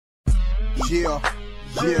Yeah,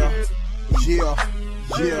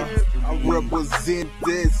 I represent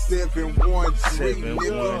that 713,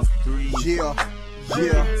 nigga.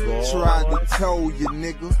 Yeah, tried to tell you,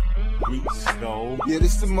 nigga. Yeah,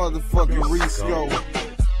 this the motherfucking Risco.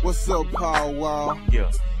 What's up, Power Wow?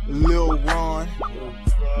 Lil Ron,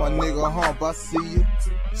 my nigga Hump, I see you.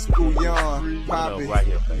 Schoolyard, Poppy,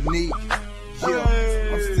 Neek. Yeah,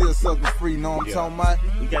 I'm still sucker free, know what I'm talking about?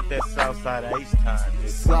 We got that Southside H-Time.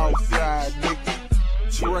 Southside, nigga.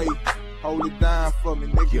 Trae, hold it down for me,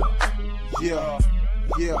 nigga. Yeah.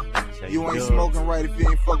 You ain't smoking right if you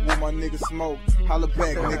ain't fuck with my nigga Smoke. Holla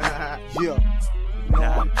back, nigga. Yeah. Know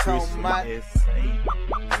what I'm talking about?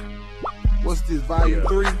 What's this, volume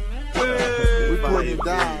 3? We putting it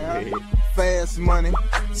down, huh? Fast money,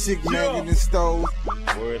 chick magnet and stove.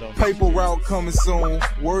 Paper route coming soon.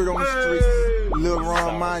 Word on the streets. Lil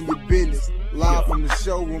Ron, mind your business. Live from the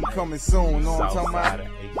showroom coming soon. Know what I'm talking about?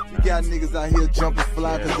 You got niggas out here jumping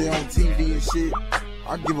fly cause they on TV and shit.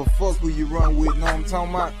 I give a fuck who you run with. Know what I'm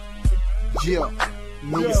talking about? Yeah.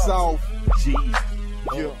 Niggas soft. G.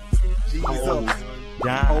 Yeah. G's up.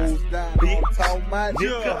 Die. Hoes down. Know what I'm talking about?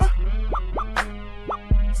 Yeah.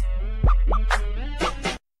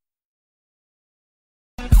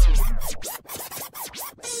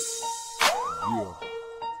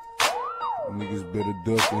 Niggas better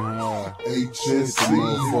duck and hide. HSC,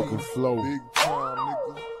 motherfucking flow. Big time,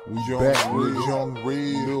 nigga. We Young back Red, with Young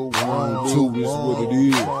Red, Lil Ron 2 is what it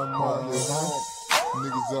is.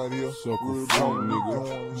 Niggas out here, Sucker real free, dumb, nigga.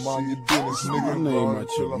 Mind your business, nigga. My name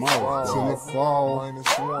out your mouth, Till I fall,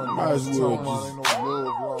 might as well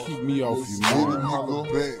just keep me off you, man.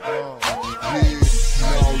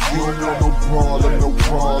 Now you don't want no problem, no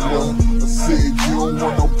problem. I said you don't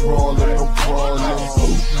want no problem, no problem.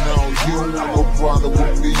 Now you don't want no problem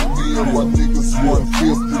with me. Me and my niggas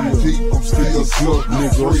 150 deep. I'm still stuck,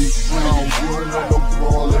 nigga. Now you don't want no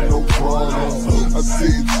problem, no problem. I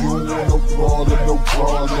said you don't want no problem, no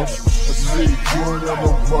problem. I said you don't want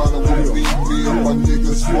no problem with me. Me and my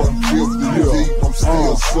niggas 150 deep. I'm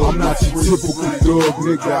still stuck. I'm not your typical thug,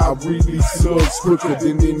 nigga. I release slugs quicker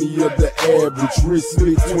than any other average. Wrist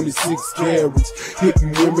lit 26 carats.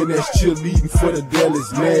 Hitting women that's cheerleading for the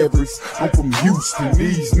Dallas Mavericks. I'm from Houston,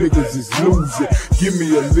 these niggas is losing. Give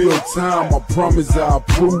me a little time, I promise I'll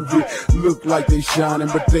prove it. Look like they shining,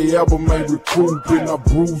 but they album ain't recouping. I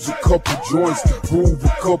bruise a couple joints to prove a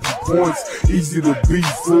couple points. Easy to be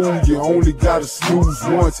fooled, you only gotta snooze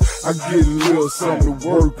once. I get a little something to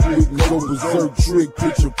work with and go berserk, trick,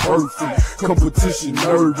 picture perfect. Competition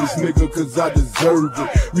nervous, nigga, cause I deserve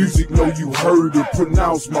it. Music know you heard it,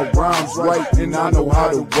 pronounce my rhymes right, and I know how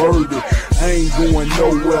to word it. I ain't going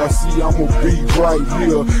nowhere, see I'ma be right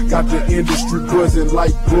here. Got the industry buzzing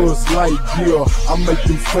like Buzz Lightyear. I make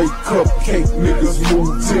them fake cupcake niggas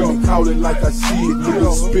move timid. Call it like I see it,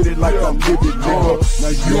 nigga, spit it like I live it, nigga. Now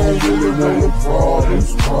you don't really want no problems.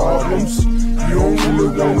 You don't really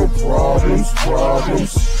want no problems.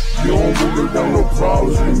 You don't really want no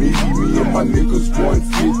problems with me. Me and my niggas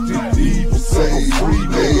 150 deep. Say free,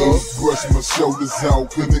 nigga. Brush my shoulders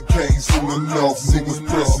out, cause it came soon enough. Niggas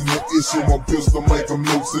pressing the issue, my pistol make them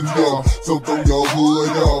loosen up. So throw your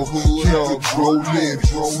hood off, keep the dro lit.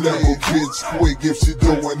 Slap a bitch quick if she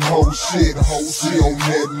doing whole shit. She on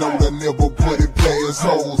that note, I never put it past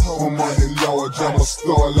hoes. My money large, I'm a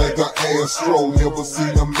star like an Astro. Never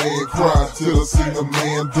seen a man cry till I seen a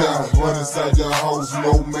man die. Run inside your house,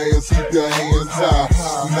 no mask, keep your hands high.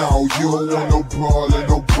 Now you don't want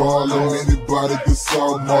no problem. Anybody can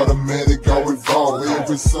solve automatic, I revolve.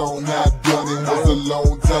 Every song I done it was a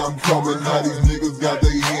long time coming. Now these niggas got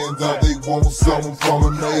their hands out, they want something from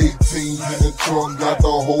them. 18s in the trunk, got the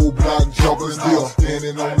whole block jumping. Still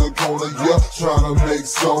standing on the corner, yeah, trying to make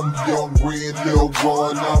some young red Lil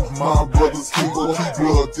Ron. I'm my brother's keeper,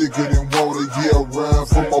 blood thicker than water. Yeah, ride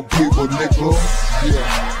for my people, nigga.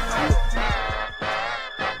 Yeah.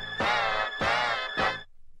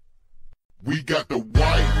 We got the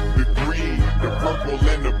white, the green, the purple,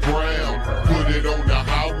 and the brown. Put it on the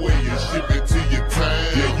highway and ship it to your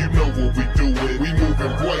town. Yeah, you know what we doing. We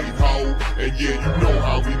moving weight, ho. And yeah, you know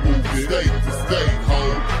how we move it. State to state, ho.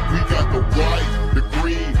 We got the white, the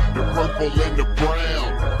green, the purple, and the brown.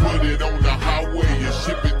 Put it on the highway and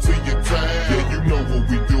ship it to your town. Yeah, you know what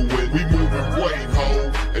we doing. We moving weight, ho.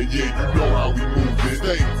 And yeah, you know how we move it.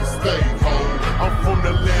 State to state, ho. I'm from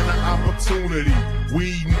the land of opportunity.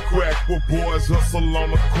 Weed and crack where boys hustle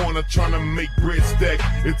on the corner trying to make bread stack.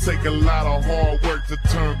 It take a lot of hard work to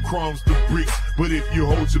turn crumbs to bricks, but if you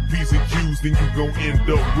hold your P's and Q's, then you gon' end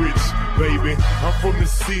up rich, baby. I'm from the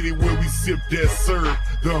city where we sip that syrup,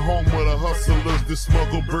 the home of the hustlers, the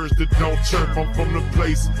smuggle birds that don't chirp. I'm from the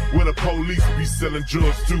place where the police be selling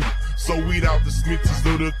drugs too, so weed out the snitches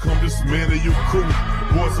so they'll come dismantle your crew.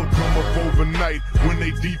 Boys will come up overnight when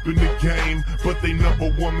they deep in the game, but they number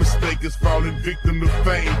one mistake is falling victim to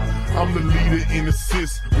fame. I'm the leader in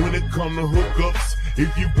assists when it come to hookups.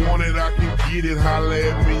 If you want it, I can get it. Holla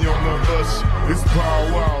at me on the hush. It's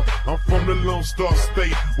Power Wow. I'm from the Lone Star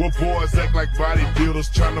State where boys act like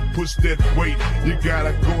bodybuilders trying to push that weight. You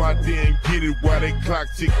gotta go out there and get it while they clock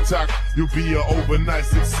tick-tock. You'll be an overnight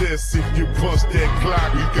success if you bust that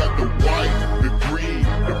clock. We got the white, the green,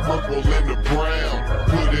 the purple, and the brown.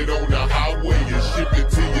 Put it on the highway and ship it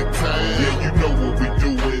to your town. Yeah, you know what we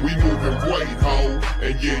doing. We moving weight, ho.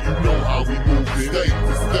 And yeah, you know how we moving. State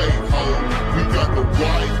to state, ho. We got the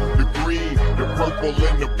white, the green, the purple,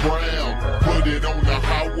 and the brown. Put it on the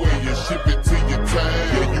highway and ship it to your town.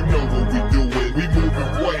 Yeah, you know what we doing. We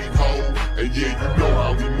moving weight, ho. And yeah, you know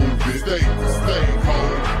how we moving. State to state, ho.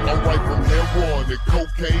 I'm right from heroin to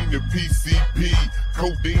cocaine to PCP,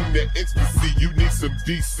 codeine to ecstasy. You need some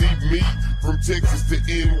DC meat. From Texas to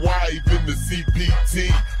NY, even the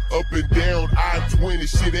CPT. Up and down I-20,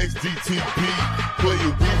 shit XDTP.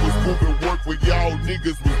 Player, we was moving work when y'all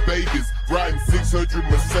niggas was babies. Riding 600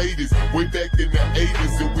 Mercedes way back in the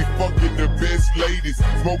 80s. And we fucking the best ladies,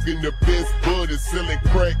 smoking the best bud and selling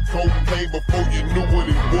crack cocaine before you knew what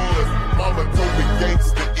it was. Mama told me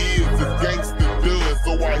gangsta is as gangsta does.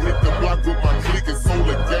 So I hit the block with my clique and sold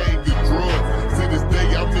a gang of drugs. To this day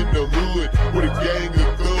I'm in the hood with a gang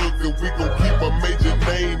of thugs. And we gon' keep a major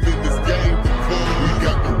name in this game because we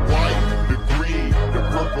got the white, the green, the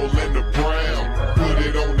purple, and the brown. Put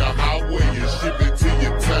it on the highway and ship it to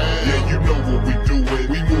your town. Yeah, you know what we doing.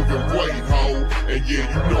 We moving weight, ho. And yeah,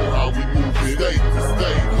 you know how we moving. State to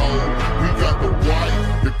state, ho. We got the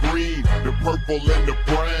white, the green, the purple, and the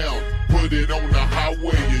brown. Put it on the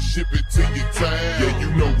highway and ship it to your town. Yeah, you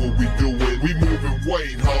know what we doing. We moving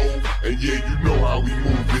weight, ho. And yeah, you know how we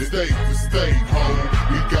moving. State to state, ho.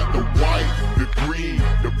 We got the white, the green,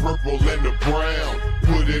 the purple, and the brown.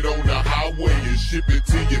 Put it on the highway and ship it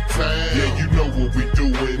to your town. Yeah, you know what we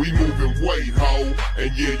doing. We moving weight, ho.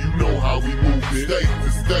 And yeah, you know how we moving. State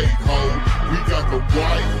to state, ho. We got the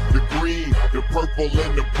white, the green, the purple,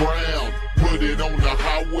 and the brown. Put it on the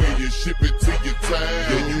highway and ship it to your town.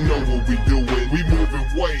 Yeah, you know what we doing. We moving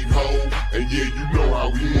weight, ho. And yeah, you know how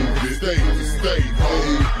we moving. State to state,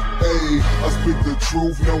 ho. Hey, I speak the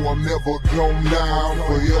truth, no, I'm never gon' lie. I'm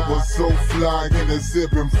forever so fly, in a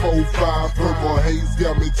 745. Purple haze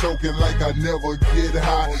got me choking like I never get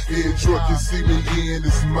high. Head truck, you see me in,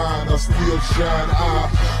 it's mine, I still shine.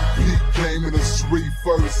 Pete came in the street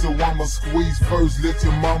first, so I'ma squeeze first. Let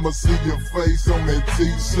your mama see your face on that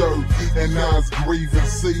t-shirt. And now it's grieving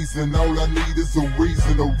season, all I need is a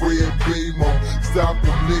reason, a red beamer. Stop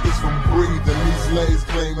the niggas from breathing, these lays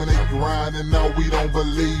claiming they grinding, now we don't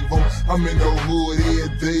believe them. I'm in the hood every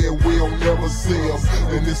day and we don't never see them.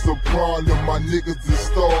 And it's a problem, my niggas is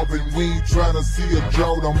starving. We ain't trying to see a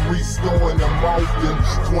drought, I'm restoring them often.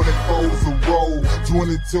 24's a roll,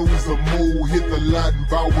 22's a move. Hit the lot and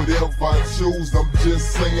buy whatever I choose. I'm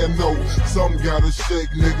just saying no, some gotta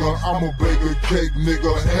shake, nigga. I'ma bake a cake,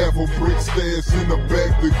 nigga. Have a brick stash in the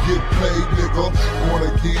back to get paid, nigga.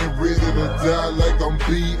 Wanna get ready to die like I'm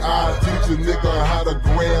B.I. Teach a nigga how to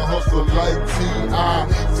grand hustle like T.I.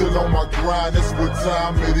 Still on my grind, that's what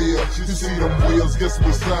time it is. You see them wheels, guess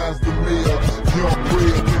what size the mill? Young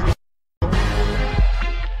red nigga.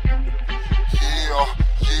 Yeah,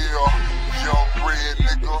 young red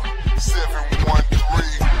nigga,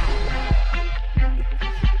 713.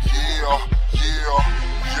 Yeah,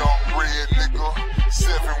 young red nigga,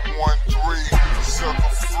 713.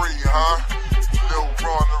 Sucker free, huh? Lil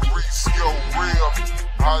Ron Reese, yo, real.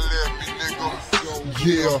 Holla at me, nigga.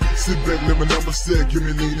 Yeah, sit back, let my number set. Give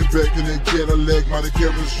me leaning back in that Cadillac. My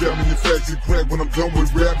camera strap me the facts and crack. When I'm done with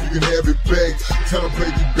rap, you can have it back. Tell them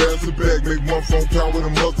baby bounce it back. Make one phone call with a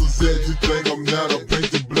muscles at. You think I'm not a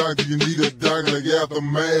painted block? Do you need a doctor like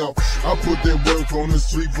aftermath? I put that work on the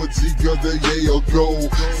street for G cause they Yale gold.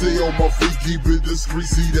 Stay on my feet, keep it discreet.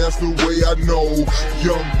 See, that's the way I know.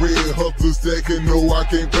 Young red hustlers stacking, no, I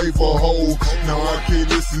can't pay for hoe. Now I can't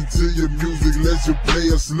listen to your music unless you play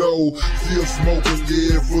it slow. Still smoking,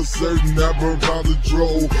 yeah, for certain. I burn by the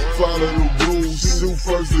drove. Follow the rules. Shoot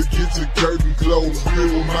first to get your curtain closed. Feel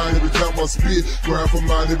with mine every time I spit. Grind for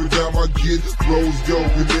mine every time I get. Rose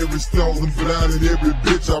gold in every stone. And blind in every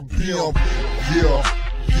bitch I pimp. Yeah.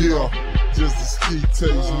 Yeah, just a ski taste,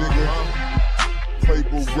 nigga.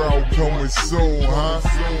 Paper route coming soon, huh?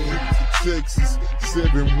 Texas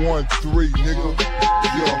 713, nigga.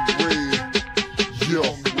 Young Red,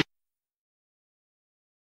 yeah.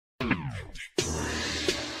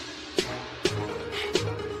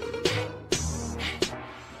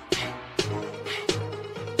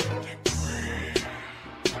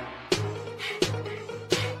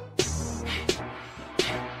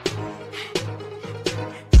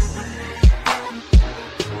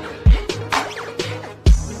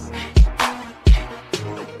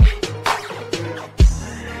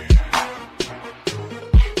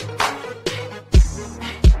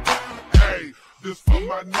 This for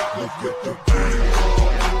my niggas with the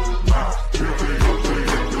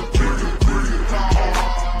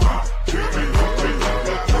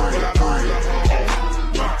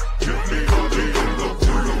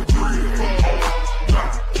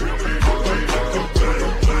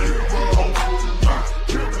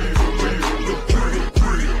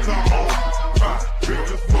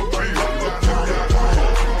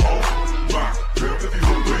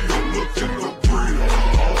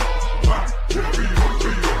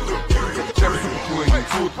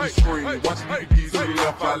watching DVDs to the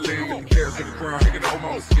left, I lean. Cares in the ground, hanging on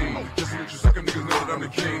my scheme. Just to let you sucker niggas know that I'm the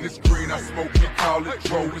king. It's green, I smoke, we call it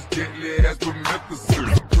Trae. It's deadly as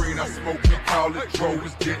promethazine. Green, I smoke, we call it Trae.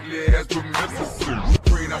 It's deadly as promethazine.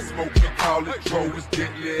 Green, I smoke, we call it Trae. It's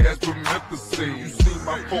deadly as promethazine. You see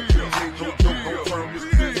my folk, we ain't no joke, don't turn this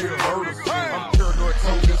to a murder scene. I'm paranoid,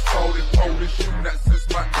 told this, Polish, shooting that since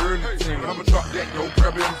my early teen. I'ma drop that, yo,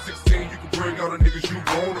 grab it, M16. You can bring all the niggas you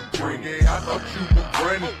wanna bring. Yeah, I thought you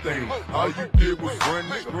were anything. All you did was run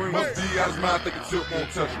it. Must be out his mind, think a tip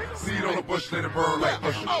won't touch it. Seed on the bush, let it burn like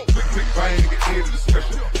Usher. Click, click, bang, nigga, end of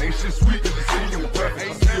discussion. Ain't shit sweet, cause the scene you a weapon.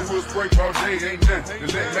 I still will spray all day, ain't nothing.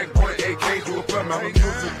 And let Mac point an AK to a fella. I'm a new to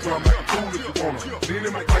the drum, like a fool if you want him. Lean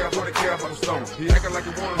in my car, I put a cab on the stone. He acting like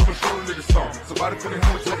he wanted, I'ma show the nigga some. Somebody put him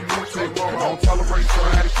in, take him in, take wrong. I don't tolerate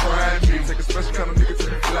trying me. Take a special kind of nigga to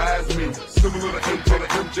the flies me. Similar to M to the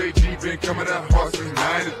MJG, been coming out hard since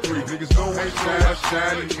 93. Niggas know ain't trying to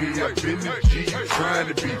shine at me. I've been the G, trying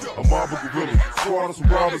to be a marble gorilla. Squad on some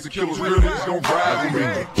robbers and killers, real niggas gon' ride with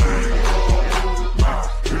me.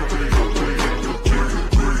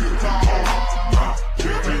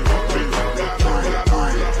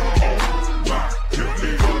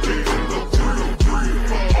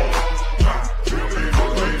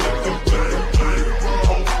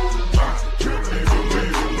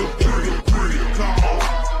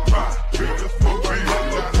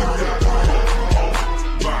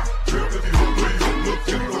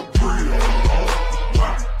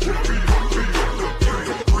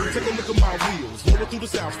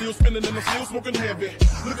 Still spinning and I'm still smoking heavy.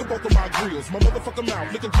 Look at both of my grills, my motherfucking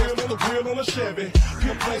mouth. Looking grill on the grill on a Chevy.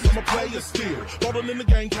 Pure place, I'm a player still. Ballin' in the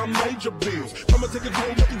game, count major bills. Come and take a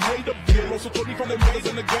game, what you hate a bill. Also 20 from the mothers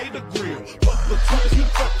and the gator grill. Fuck the twins, you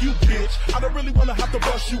fuck you, bitch. I don't really wanna have to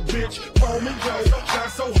bust you, bitch. Foam and Joe, shine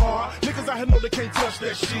so hard. Niggas out here know they can't touch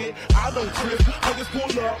that shit. I don't trip, niggas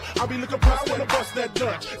pull up. I be looking proud when I bust that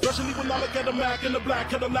Dutch. Especially when I look at the Mac and the black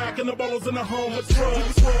Cadillac and the ballers in the home with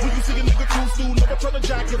drugs. When you see a nigga cruise through, never try to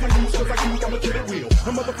jack if I use, cause I use, I'ma get it real.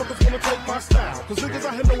 And motherfuckers wanna take my style, cause niggas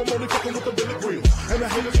out here know I'm only fucking with the Billy Grill. And the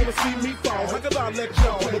haters wanna see me fall. How could I let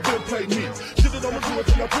y'all on the bill play me? Shit it on the do it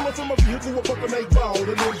till I pull up from my vehicle with fucking 8 ball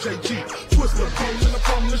and MJG. Twista, bitch, and I'm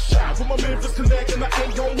from the shop. With my Memphis Connect and I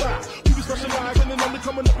ain't gon' lie. We be specializing and only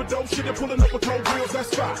coming up with dope shit and pulling up with cold grills,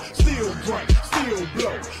 that's fine. Still drink, still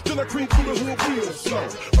blow. Then I creep through the hood real slow.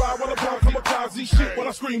 Ride while I pound kamikaze shit when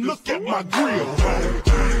I scream, look at my grill.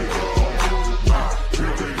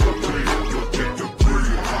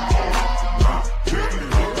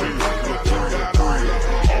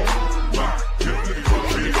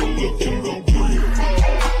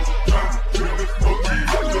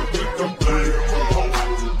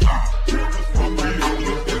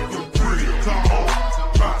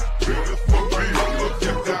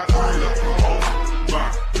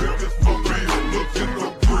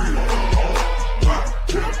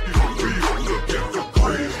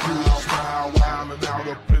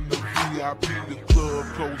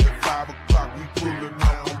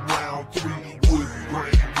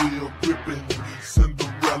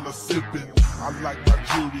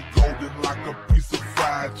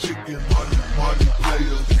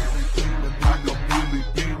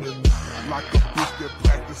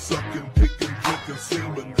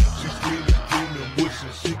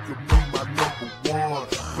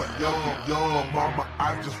 young, mama,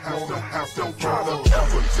 I just wanna have some fun. Don't try to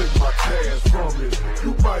ever take my cash from it.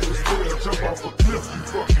 You might as well jump off a cliff, you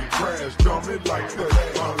fucking crash dummy. Like that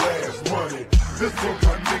ain't my last money. This for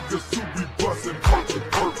my niggas who be bustin' fucking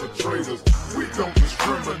perpetrators. We don't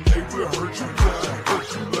discriminate, we'll hurt you now and hurt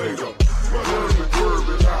you later. But word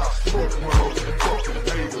it out, fuck one of them fucking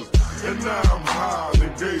haters. And now I'm high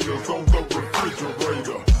than gators on the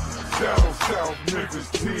refrigerator. Down south, Memphis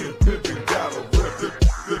 10, pimpin' got a record.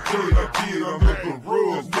 The thing I did, I'm at the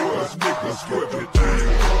rules, boys, niggas swept it.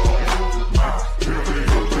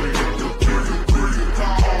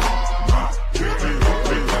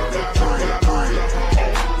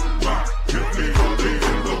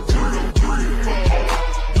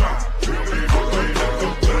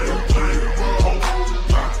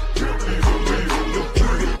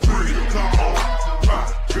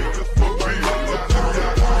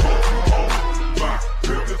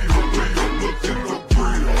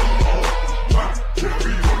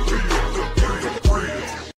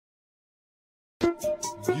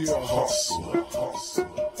 Yeah, hustler.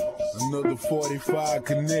 Another 45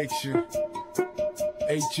 connection.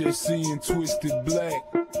 HSC and Twisted Black.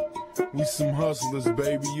 We some hustlers,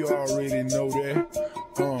 baby. You already know that.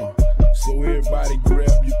 So everybody grab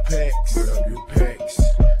your packs.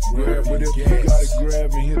 Grab whatever you gotta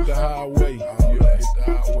grab and hit the highway. Hit the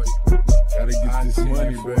highway. Gotta get this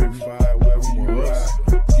money, baby. Wherever you ride.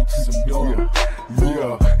 Get you some dough.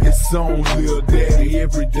 Yeah, it's on, Lil Daddy.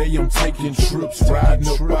 Every day I'm taking trips, riding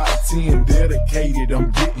up I-10, dedicated.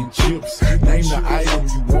 I'm getting chips. Name the item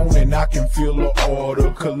you want and I can fill the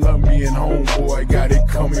order. Colombian homeboy, got it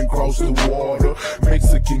coming across the water.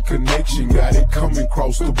 Mexican connection, got it coming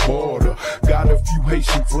across the border. Got a few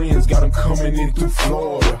Haitian friends, got them coming in through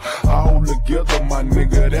Florida. All together, my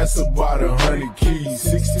nigga, that's about 100 keys.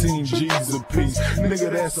 16 G's a piece,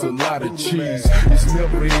 nigga, that's a lot of cheese. It's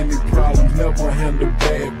never any problems, never handle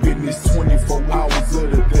bad business 24 hours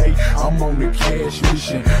of the day. I'm on the cash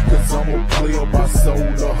mission, cause I'm a player by soul,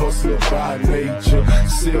 a hustler by nature.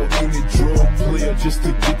 Sell any drug player just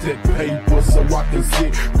to get that paper, so I can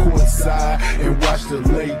sit courtside and watch the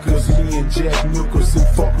Lakers. Me and Jack Nicholson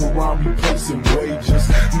fuck around replacing wages.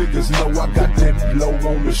 Niggas know I got that blow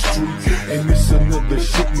on the street, and it's another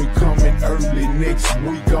shipment coming early next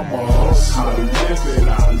week. I'm a hustler. I live it,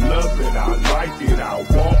 I love it, I like it, I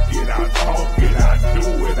walk it, I talk it, I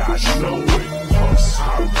do it, I show it.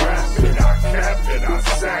 I rap it, I cap it, I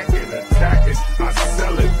sack it, attack it, I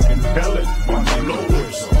sell it, impel it, my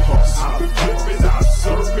blowers. I flip it, I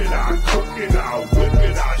serve it, I cook it, I whip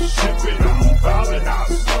it, I ship it, I'm about it, I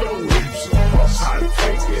stow it. I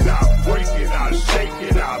take it, I break it, I shake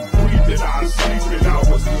it, I breathe it, I sleep it, I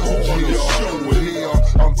was born to show it.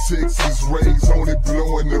 I'm Texas raised, only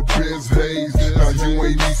blowing the best haze. Now you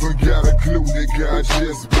ain't even got a clue, nigga, I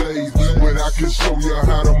just blaze. But I can show you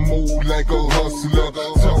how to move like a hustler,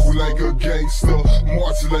 talk like a gangster,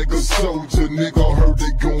 march like a soldier. Nigga, heard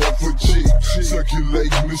they going for cheap,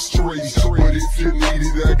 circulating the streets. But if you need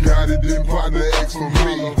it, I got it, then partner X for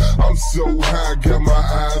me. I'm so high, got my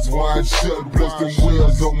eyes wide shut, busting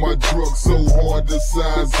wheels on my truck so hard to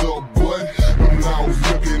size up. But when I was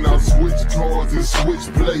looking, I switch cars and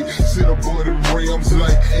switch plate, sit above them rims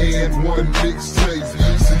like and one mixtape.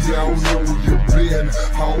 See, I don't know where you been,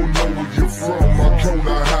 I don't know where you're from. I'm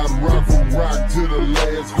gonna hot rock from rock to the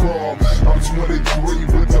last crumb. I'm 23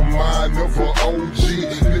 with the mind of an OG.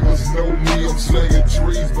 Niggas know me, I'm slanging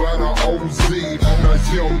trees by the OZ. Now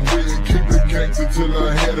young red, keep the gangster till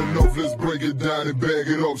I had enough. Let's break it down and bag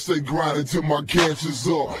it up. Stay grinding till my cash is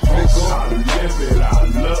up. Nigga. I live it, I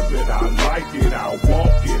love it, I like it, I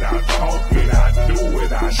walk it, I talk it, I do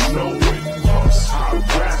it, I know it. I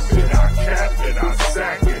rap it, I cap it, I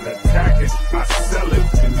sack it, attack it, I sell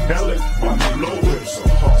it, impel it, my blowers.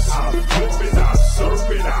 I flip it, I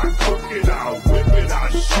serve it, I cook it, I whip it, I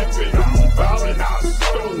ship it, I'm about it, I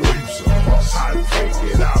stow it. I take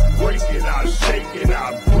it, I break it, I shake it,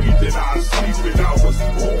 I breathe it, I sleep it, I was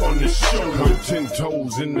born to show it. With 10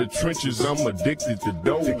 toes in the trenches, I'm addicted to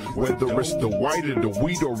dough. Whether it's the white or the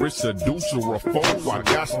wheat or it's a deuce or a foe, I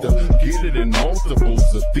got to get it in multiples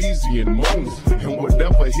of these and moans. And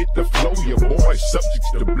whatever hit the flow, your boy subject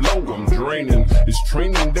to blow. I'm draining, it's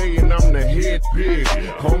training day and I'm the head pig.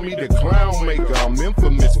 Call me the clown maker, I'm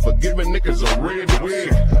infamous for giving niggas a red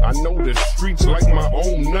wig. I know the streets like my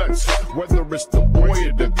own nuts. Whether it's the boy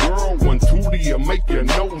or the girl, one tootie will make your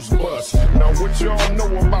nose bust. Now what y'all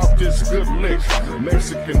know about this good lick?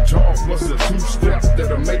 Mexican talk plus a two-step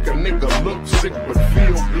that'll make a nigga look sick but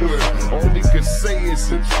feel good. All he can say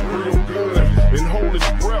is it's real good and hold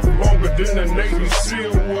his breath longer than a Navy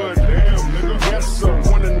SEAL would. Damn nigga, yes sir,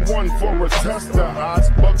 1 and 1 for a tester. Odds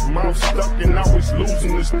buck my I'm stuck and always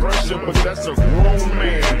losing this pressure, but that's a grown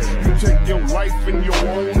man. You take your life in your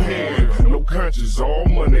own hand. No conscience, all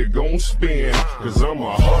money gon' spend, cause I'm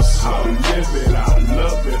a hustler. I live it, I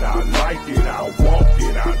love it, I like it, I walk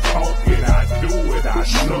it, I talk it, I do it, I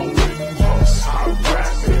show it. I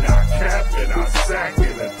rap it, I cap it, I sack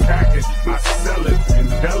it, attack it, I sell it,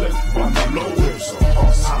 inhale it, unload it.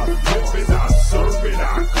 I flip it, I serve it,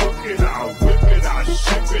 I cook it, I whip it, I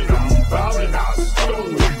ship it, I'm bout it, I stow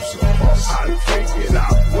it. I take it, I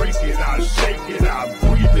break it, I shake it, I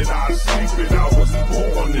breathe it, I sleep it, I was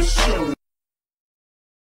born to show.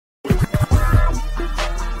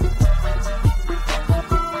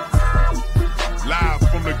 Live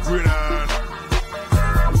from the gridiron,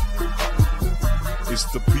 it's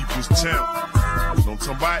the people's champ. You know what I'm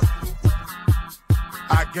talking about?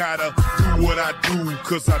 I gotta do what I do,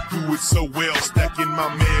 cause I do it so well. Stacking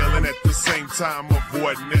my mail and at the same time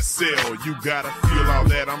avoiding that sale. You gotta feel all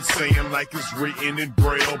that I'm saying like it's written in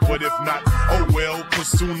braille. But if not, oh well, cause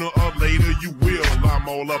sooner or later you will. I'm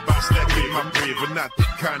all about stacking my bread, but not the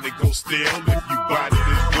kind that go stale. If you bite it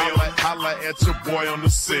as well, holla at your boy on the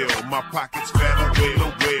cell. My pockets fat, a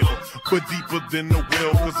whale, but deeper than the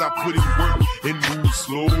well, cause I put in work and move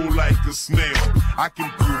slow like a snail. I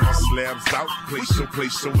can pull my slabs out, play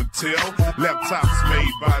show and tell. Laptops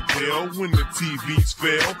made by Dell when the TVs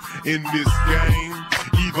fail. In this game,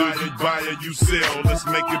 either you buy or you sell. Let's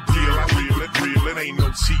make a deal, I reel it ain't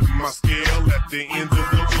no cheating my scale. At the end of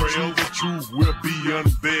the trail, the truth will be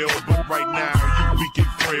unveiled. But right now, you weak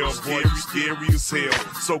and frail, scary as hell.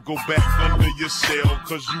 So go back under your shell,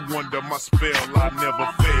 cause you under my spell. I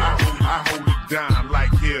never fail, I hold it down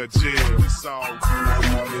like hair gel. It's all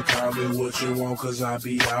good. Call me what you want, cause I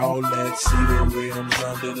be all that. See the rims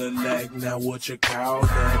under the leg, now what you call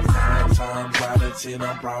that? 9 times out of 10,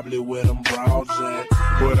 I'm probably where them broads at.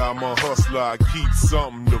 But I'm a hustler, I keep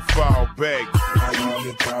something to fall back. You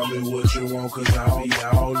can call me what you want, cause I be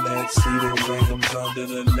all that. See the rims under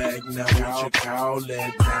the leg, now what you call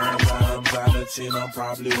that? 9 times out of 10, I'm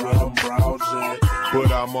probably where them broads at.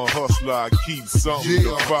 But I'm a hustler, I keep something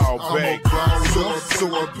to fall back. So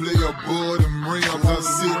I play above them rims. I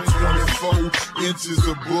sit 24 inches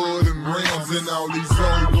above them rims, and all these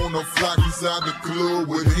hoes wanna flock inside the club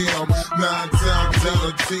with him. 9 times out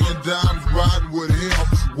of 10, dimes riding with him.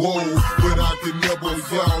 Whoa, but I can never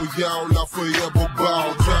y'all, I forever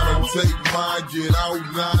ball. Try to take mine, get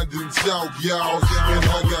outlined and chalk, y'all. And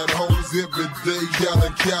I got hoes every day, got a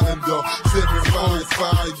calendar.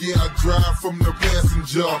 755, yeah, I drive from the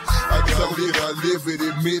passenger. I told it, I live it,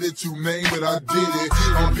 admit it, you name it, I did it.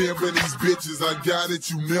 I'm pimping these bitches, I got it,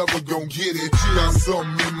 you never gon' get it. Got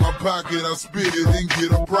something in my pocket, I spit it and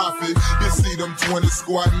get a profit. You see them 20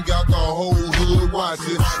 squatting, got the whole hood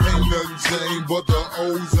watching. Ain't nothing changed but the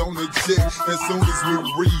O's on the check. As soon as we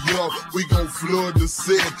re-up, we gon' flood the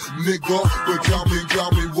set, nigga. But call me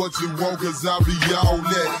what you want, cause I be all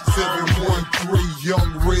that. 713,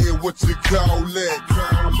 young red, what you call that?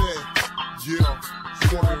 Yeah,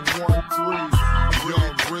 713,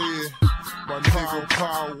 young red. My nigga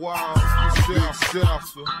Power Wild, Shasta,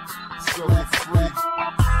 so free,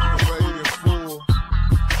 paid in full.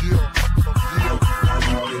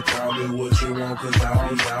 You call me what you want, cause I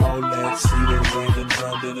be all that. See the rhythms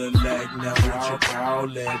under the leg, now what you call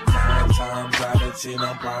that? 9 times out of 10,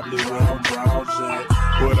 I'm probably where them broads at.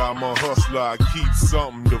 But I'm a hustler, I keep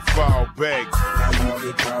something to fall back.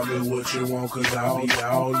 You call me what you want, cause I be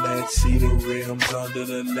all that. See the rims under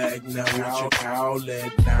the leg, now what you call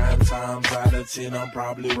that? 9 times out of 10, I'm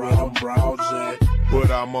probably where them broads at.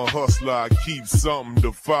 But I'm a hustler, I keep something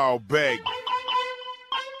to fall back.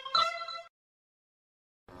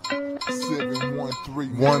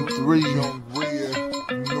 713, young red,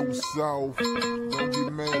 no south. Don't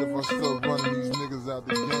get mad if I start running these niggas out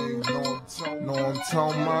the game. Know I'm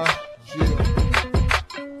talking about? Yeah.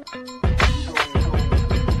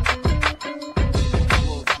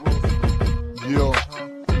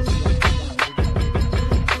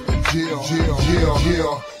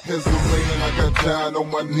 As a man, I got down on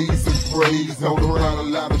my knees and prayed. Know around a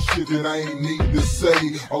lot of shit that I ain't need to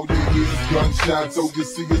say. All you hear is gunshots, all you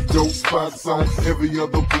see is dope spots on every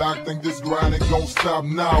other block. Think this grind ain't gon' stop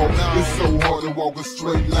now. It's so hard to walk a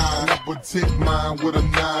straight line. I protect mine with a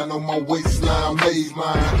 9 on my waistline. Made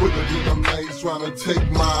mine with a different names trying to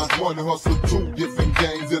take mine. One hustle, 2 different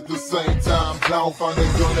games at the same time. Now I found a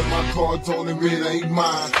gun in my car, told him it ain't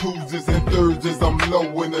mine. Tuesdays and Thursdays, I'm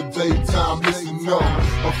low in the daytime. Listen up.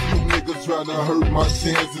 few niggas trying to hurt my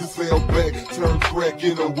chances. Fell back, turn crack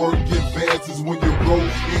into work advances. When you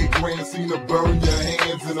broke, 8 grand seem to burn your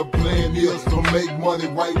hands. And the plan is to make money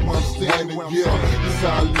right while I'm standing here. This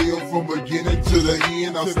how I live from beginning to the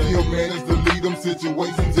end. I still manage to lead them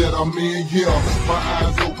situations that I'm in, yeah. My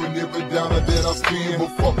eyes open every dollar that I spend. But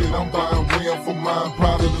fuck it, I'm buying RAM for mine,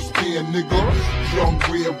 powder to spend, nigga. Young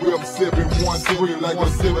red rep 713 like a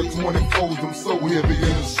 724s. I'm so heavy in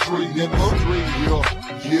the street, nigga.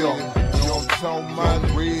 Yeah. Young tone, my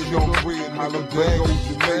red, young red, my little bag over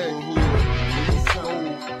the neighborhood.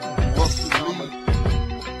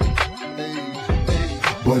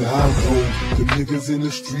 But I know the niggas in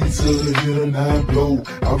the streets of the hit and I blow.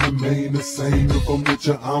 I remain the same if I'm with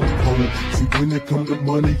you, I'm cold. See, when it come to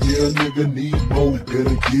money, yeah, nigga need more.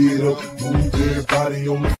 Better get up, move everybody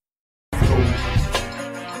on the floor.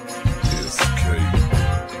 SK,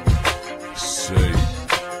 Shay,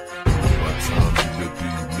 by the time you let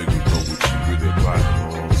these niggas know what you really about, you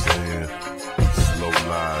know what I'm saying? Slow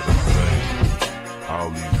lie to thing. All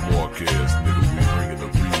these mark ass niggas, we bringing the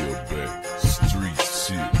real back. Street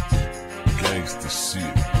shit, gangsta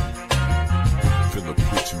shit. Finna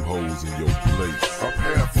put you hoes in your place. A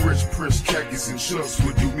pair of fresh Prince khakis and chucks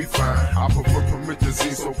would do me fine. I prefer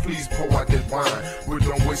promethazine, so please pour out that wine. But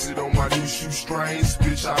don't waste it on my new shoestrings.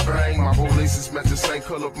 Bitch, I bang. My whole laces match the same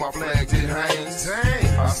color of my flag that hangs.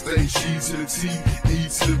 Dang. I stay G to the T, E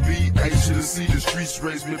to the B, A to the C. The streets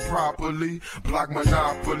raise me properly. Block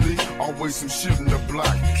monopoly. Always some shit in the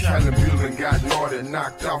block. Callum building got naughty,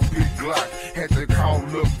 knocked off big Glock. Had to call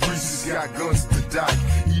up Breezes, got guns to dock.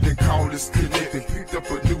 He done called us connected, picked up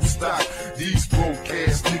a new stock. These broke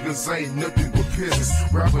ass niggas ain't nothing but peasants.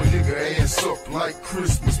 Wrap a nigga ass up like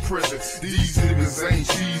Christmas presents. These niggas ain't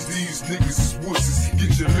cheese, these niggas is wusses.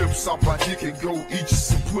 Get your lips off my dick and go eat you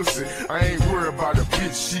some pussy. I ain't worried about a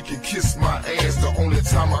bitch, she can kiss my ass. The only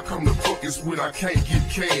time I come to fuck is when I can't get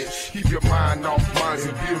cash. Keep your mind off mines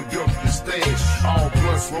and build up your stash. All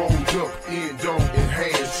blunts rolled up, endo and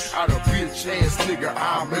hash. Out of bitch ass nigga,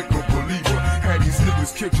 I'll make a believer. Had these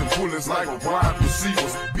niggas catching bullets like a wide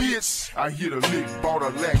receivers. Bitch, I hit a lick, bought a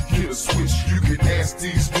lack, hit a switch. You can ask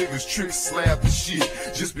these niggas tricks, slap the shit.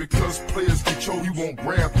 Just because players get choked, you won't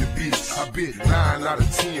grab the bitch. I bet 9 out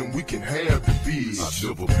of 10 we can have the bitch. I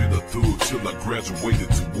never been a thug till I graduated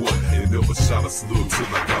to what? And never shot a slug till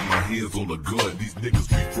I got my hands on a gun. These niggas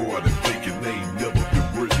be fraud and faking, they ain't never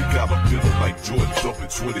been worth it. Got a feeling like Jordan dumping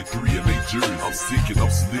 23 in they jersey. I'm sick and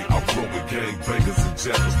I'm slick, I'm rolling gangbangers and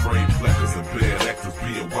jackers, brain plackers and bad actors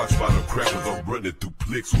being watched by the crackers. I'm running through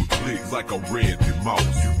clicks with clicks like I'm Randy Mouse.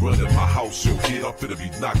 You running my house, your head, I'm finna be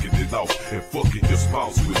knocking it off and fucking your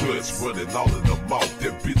spouse with nuts running all in the mouth.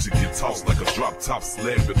 That bitch will get tossed like a drop top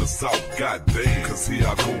slab in the south. Goddamn, cause here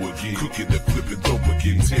I go again, cooking and flipping dope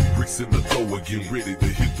again. 10 bricks in the dough again, ready to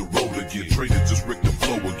hit the road again. Trader just wrecked the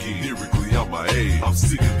flow again. Lyrically, I'm my ass. I'm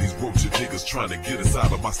sick of these roaching niggas trying to get us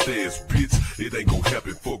out of my stash, bitch. It ain't gon'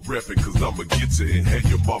 happen, fuck rapping, cause I'ma get you and hang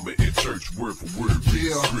your mama in church word for word.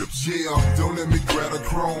 Yeah, don't let me grab a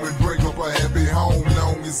chrome and break up a happy home.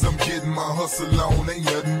 Long as I'm getting my hustle on, ain't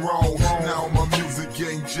nothing wrong. Now my music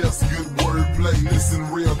ain't just good wordplay. Listen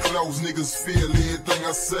real close, niggas feel everything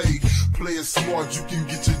I say. Play it smart, you can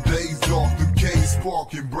get your days off. The case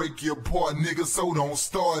park and break your apart, nigga, so don't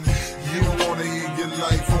start. You don't wanna end your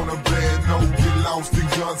life on a bad note. Get lost in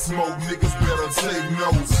gun smoke, niggas better take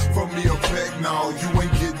notes. From me a pack, now you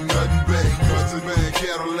ain't getting nothing back. Nothing back,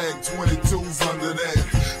 Cadillac 22s under that.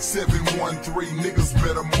 713, niggas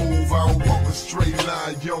better move out. Walk a straight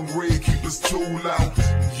line, young red, keep his tool out.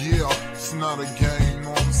 Yeah, it's not a game,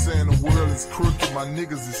 know what I'm saying? The world is crooked, my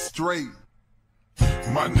niggas is straight.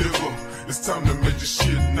 My nigga, it's time to make this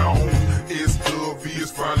shit known. S-Dub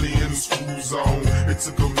is finally in the school zone. It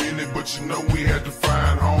took a minute, but you know we had to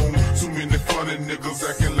find home. Too many funny niggas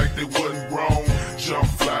acting like they wasn't grown. Jump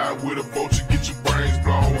fly with a vulture, get your brains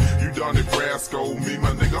blown. You done at Brasco, me,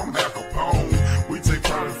 my nigga, I'm Al Capone. We take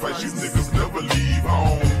private fights, you niggas never leave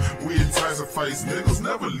home. We at Tyson fights, niggas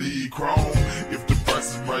never leave chrome. If the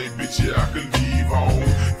price is right, bitch, yeah, I could leave home.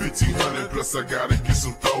 1500 plus, I gotta get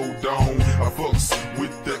some throwed on. I fucks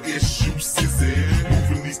with the issue, sissy.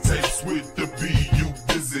 Moving these tapes with the B, you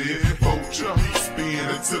busy. Vulture, spin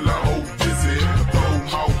until I hold dizzy. Throw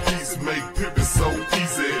mouthpiece, make pimpin' so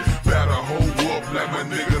easy. Better hold up like my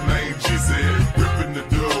nigga named Jizzy. Rippin' the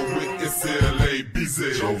dub with SLA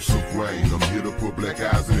busy. Joseph Wayne, I'm here to put black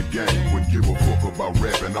eyes in the game. Wouldn't give a fuck about about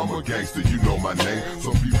rapping, I'm a gangster, you know my name.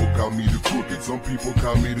 Some people call me the crooked, some people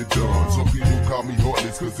call me the Don. Some people call me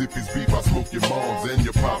heartless, cause if it's beef, I smoke your moms and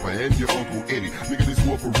your papa and your Uncle Eddie. Nigga, this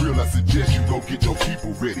war for real, I suggest you go get your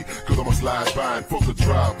people ready. Cause I'ma slide by and fuck a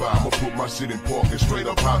drive-by. I'ma put my shit in park and straight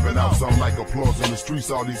up hopping out. Sound like applause in the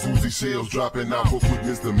streets, all these Uzi shells dropping out. Fuck with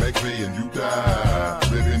Mr. McVeigh and you die.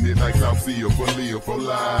 Living it like South Sea for live for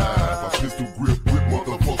life. I pistol grip with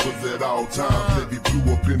motherfuckers at all times. Let me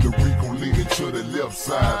blew up in the Rico, leaning to the left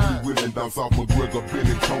side. Blue willing down South McGregor,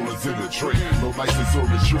 bending corners in the tray. No license or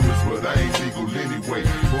insurance, but I ain't legal anyway.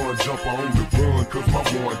 Born jumper on the run, cause my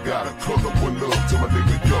boy got a color. One love to my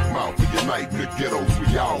nigga Duck Mouth. For your night in the ghettos,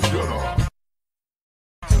 we all gutter.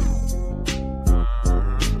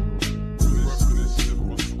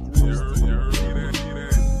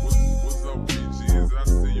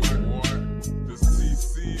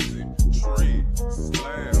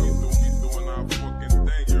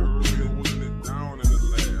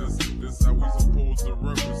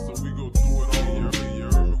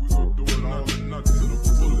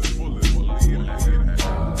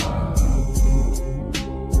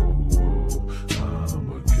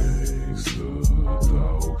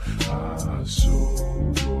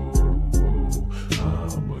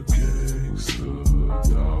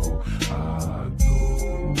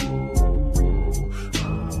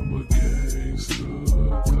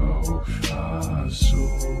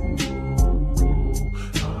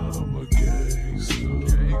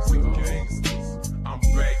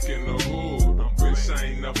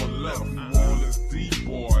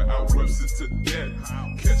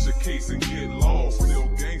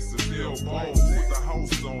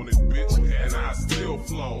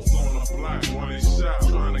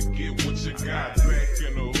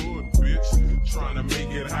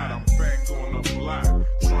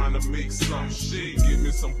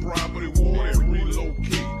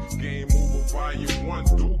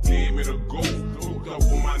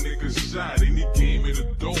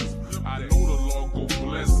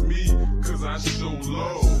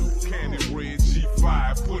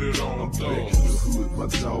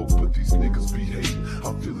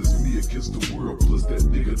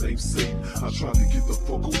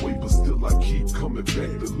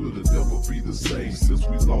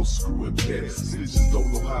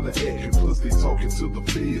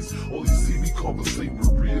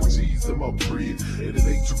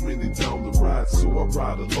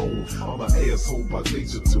 By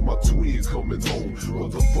nature till my twin coming home.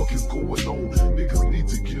 What the fuck is going on? Niggas need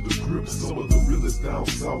to get a grip. Some of the realest down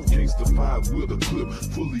south gangsta 5 with a clip,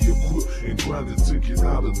 fully equipped and grinded to get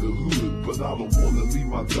out of the hood. But I don't wanna leave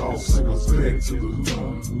my dog singers back to the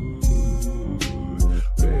hood.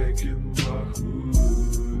 Back in my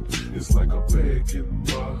hood, it's like I'm back in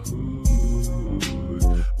my hood.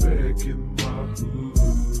 Back in my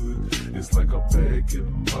hood, it's like I'm back in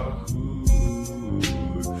my hood.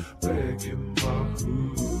 Back in my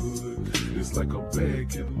hood, it's like I'm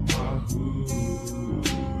back in my hood.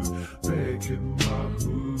 Back in my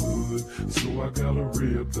hood, so I got a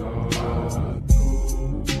real dog. I know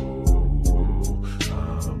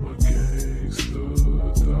I'm a gangster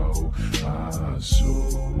dog. I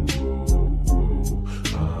sure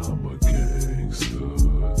I'm a gangster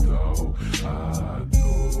dog. I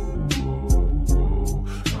know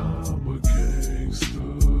I'm a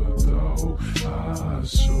gangster dog. I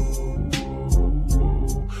sure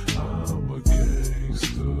I'm a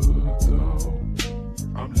gangster dog.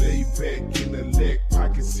 I'm laid back in the leg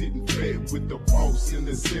pocket, sitting fat with the boss in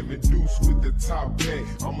the 7 deuce with the top back.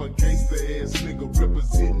 I'm a gangster ass nigga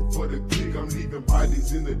representing for the clique. I'm leaving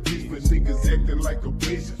bodies in the ditch for niggas acting like a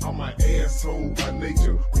bitch. I'm an asshole by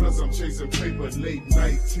nature, plus I'm chasing paper late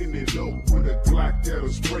night, tinted up with a Glock that'll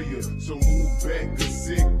spray you. So move back a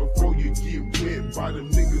sec before you get wet by them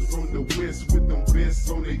niggas from the west with them vests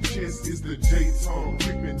on their chest. It's the J-Doe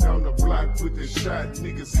creeping down the block with the shot.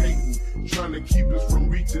 Niggas hating, trying to keep us from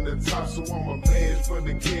reaching the top. So I'm a man for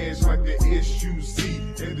the cash like the SUC,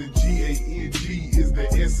 and the GANG is the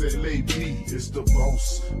SLAB. It's the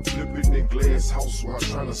boss, flipping the glass house while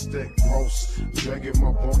trying to stack cross. Dragging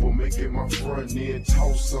my bumper, making my front end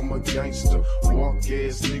toss. I'm a gangster, walk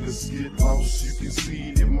ass niggas get lost. You can see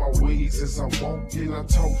it in my ways as I walk and I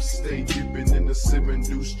talk. Stay dipping in the 7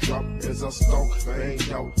 deuce drop as I stalk. Bang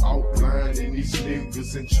out, outlining these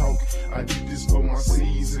niggas in chalk. I did this for my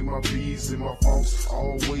C's and my B's and my folks.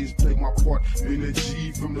 Always play my part, been a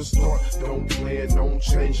G from the start. Don't plan on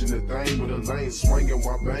changing the thing, with a lane swinging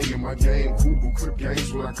while banging my game. Google Crip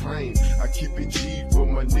games what I claim. I keep it G weed, but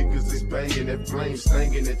my niggas is banging that flame,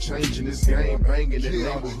 stinging and changing this game, banging that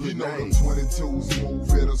neighborhood you know name. the 22s move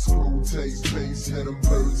at a screw taste pace. Yeah, them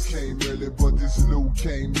birds came early, but this loot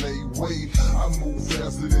came late. Wait, I move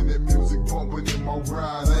faster than that music pumping in my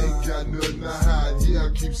ride. I ain't got nothing to hide. Yeah,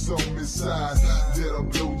 I keep something inside that'll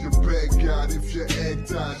blow your back out if you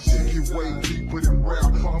act out. Shit get way deeper than rap.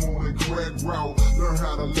 I'm on a crack route. Learn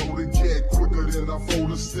how to load a gat quicker than I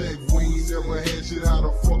fold a stack. We ain't never had shit. How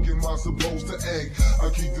the fuck am I supposed to act? I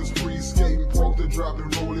keep this free skating, park the drop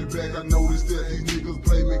and roll it back. I noticed that these niggas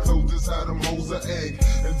play me close. This how them hoes are act.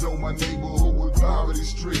 And though my neighborhood was poverty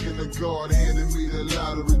stricken, the guard handed me the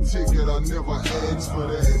lottery ticket. I never asked for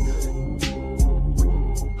that.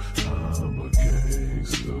 I'm a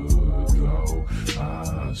gangster, though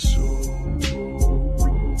I show.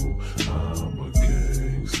 I'm a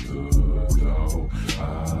gangster, though I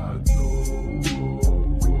know.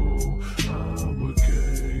 I'm a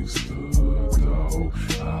gangster, though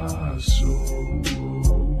I show.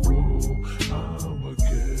 I'm a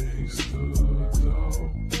gangster, though.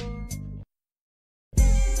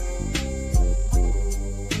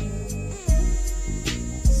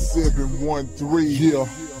 713, yeah,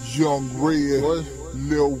 Young Red,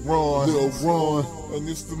 Lil Ron, and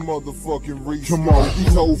it's the motherfucking reach. Come on,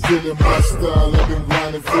 these hoes feeling my style. I've been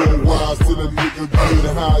grinding for a while, till a nigga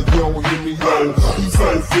get high, you don't hear me low. These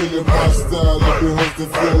hoes feeling my style. I've been hustling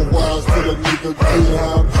for a while, till a nigga get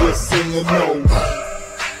high. I'm just saying no.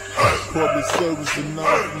 Public service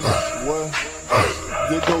announcement, what?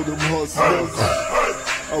 There go them hustlers.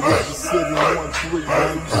 I rap the 713,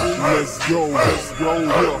 man. Let's go,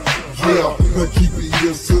 yeah. Now keep your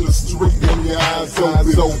ears to the street and your eyes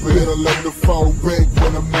open. Better learn to fall back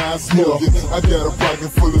when I'm not smoking. I got a pocket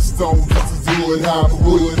full of stones, this is wood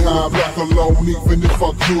high, black alone, even if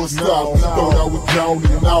I could stop. Thought I was down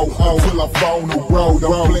and out, till I found the road.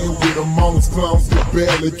 I'm playing with amongst clowns that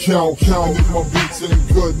barely count. And if my bitch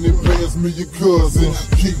ain't good, then pass me your cousin.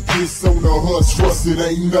 Keep this on the hush, trust it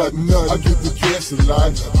ain't nothing. I get the cash a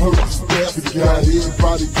lot, heard the spastic guy.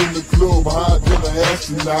 Everybody in the club higher than an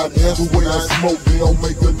astronaut. The way I smoke, they don't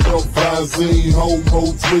make enough Visine.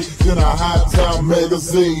 Homo tree in a high time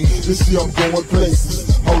magazine. This year I'm going places.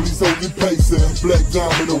 All these holy pacing. Black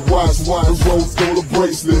diamond, a watch, the rose gold, a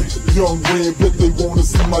bracelet. Young Red, bet they wanna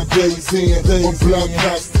see my days in. I'm black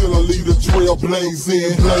out, still I lead a trail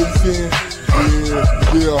blazing.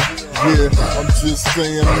 Yeah, I'm just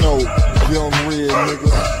saying no. Young Red, nigga.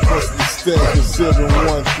 What's the stack of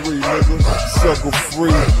 713, nigga? Sucker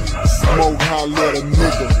free. Smoke, holla at a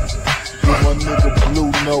nigga. With my nigga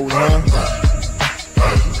Blue Note, huh?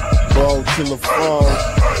 Ball till the fall.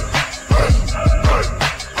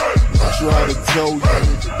 Try to tell you,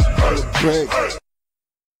 the back.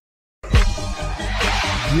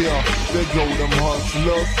 Yeah, there go them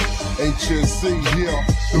hustlers. HSC, yeah.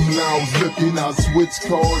 Them lounge looking, I switch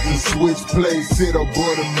cars and switch plays. Hit a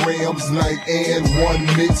bottom Rams like and one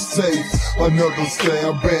mixtape. Another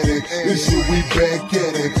stab at it. This shit we back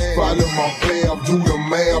at it. Follow my path, do the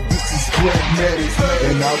math. This is pragmatic.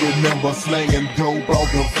 And I remember slanging dope out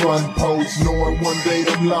the front porch, knowing one day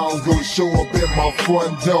them lounge gon' show up at my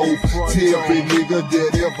front door. Tell every nigga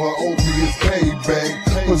that ever owe me his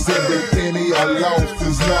payback. Cause every penny I lost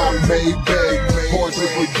is not made back. Hard to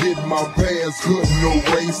forget my past, couldn't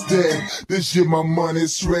erase that. This year my money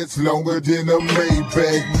stretched longer than a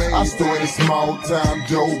Maybach. I started small time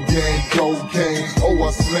dope gang, cocaine. Oh,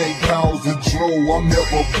 I slang pounds and drove. I'm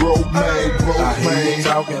never broke, man. I hear you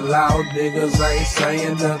talking loud, niggas ain't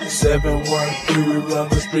saying nothing. 713, we run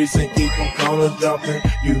the streets and keep them corners jumping.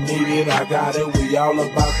 You need it, I got it. We all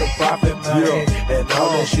about the profit, man. And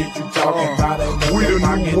all that shit you talking about ain't we the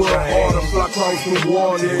nothing new world order, fly across the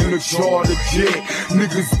water in a charter jet.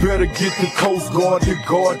 Niggas better get the Coast Guard to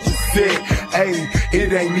guard your set. Ayy,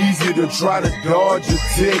 it ain't easy to try to dodge a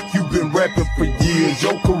tech. You been rapping for years,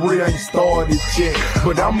 your career ain't started yet.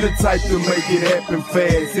 But I'm the type to make it happen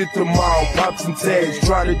fast. Hit the mall, pop some tags,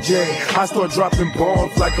 try to jag. I start dropping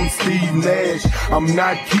bombs like I'm Steve Nash. I'm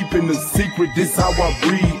not keeping a secret, this how I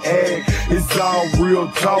react. It's all real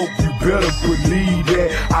talk, you better believe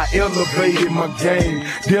that. I elevated my game,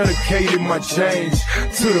 dedicated my change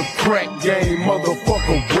to the crack game,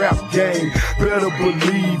 motherfucker rap game. Better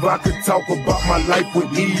believe I could talk about my life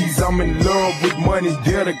with ease. I'm in love with money,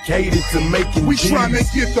 dedicated to making We G's. tryna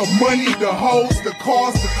get the money, the hoes, the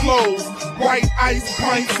cars, the clothes. White ice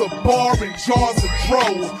pints, a bar, and jars of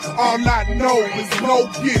roll. All I know is go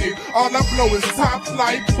get it. All I blow is top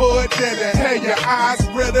flight, bud, that'll have your eyes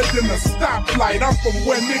redder than a stoplight. I'm from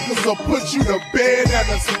where niggas will put you to bed at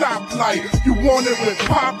a stoplight. You want it with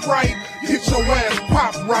pop right? Get your ass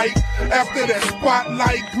pop right. After that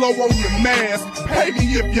spotlight glow on your mask, pay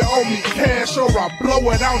me if you owe me cash or I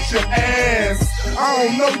blow it out your ass. I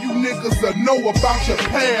don't know you niggas that know about your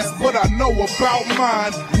past, but I know about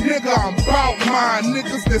mine. Nigga, I'm about mine.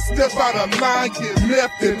 Niggas that step out of line get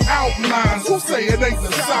left in outlines. Who say it ain't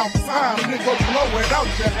the South time? Nigga, blow it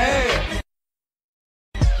out your ass.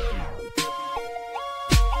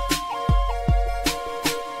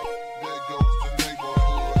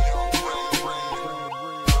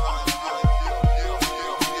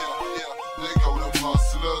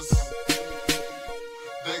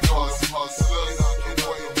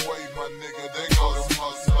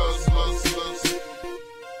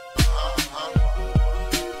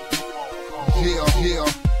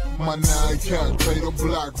 My 9-count, play the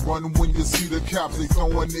block, run when you see the cops, they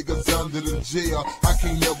throwing niggas under the jail. I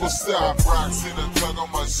can't never stop. Rocks in the tongue on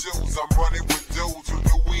my shoes, I'm running with dudes who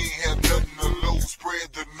knew we ain't had nothing to lose.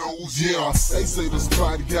 Spread the news, yeah. They say the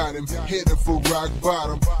spot got him, headed for rock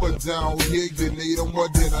bottom, but down here you need him more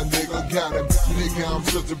than a nigga got him. Nigga, I'm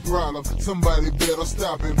such a problem, somebody better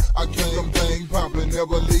stop him. I can't them thing poppin',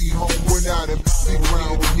 never leave home without him. See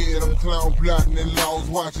round here, them clown plotting and laws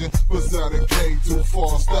watching, beside it came too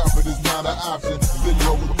far, stop it is not an option. Been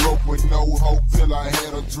broke with no hope till I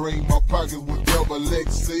had a dream. My pocket was double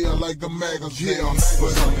XL like the magazine. Yeah,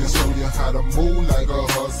 but I can show you how to move like a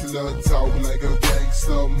hustler, talk like a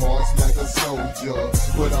gangster, march like a soldier.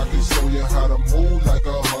 But I can show you how to move like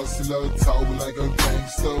a hustler, talk like a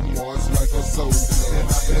gangster, march like a soldier.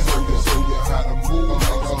 And I can show you how to move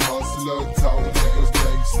like a hustler, talk like a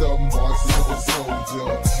gangster, march like a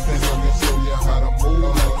soldier. And I can show you how to move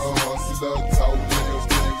like a hustler, talk like a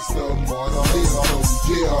gangster, march like a soldier.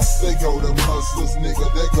 Yeah, they go them hustlers, nigga,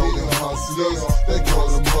 they go them hustlers. They go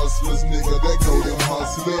them hustlers, nigga, they go them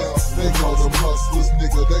hustlers. They go them hustlers,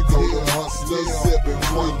 nigga, they go them hustlers.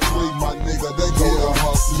 7.3, my nigga, they go them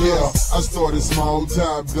hustlers. Yeah, I started small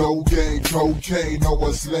time, dough game, cocaine, no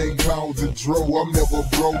a slang pounds of dro. I'm never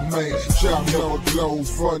broke, man. Shop never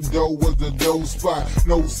closed, front door was the dough spot.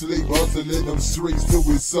 No sleep, hustling them streets till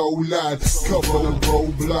it's so loud. Couple of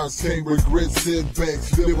roadblocks, can't regret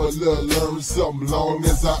setbacks. Live a little, learn something, long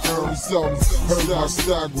as I earn something. Heard my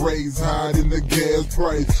stock raise high in the gas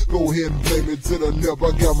price. Go ahead and blame it to the lip,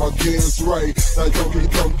 I got my gas right. Like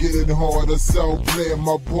come get it harder, so playing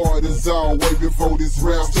my part is all way before this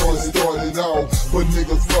rap started off. But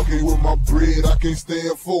niggas fucking with my bread, I can't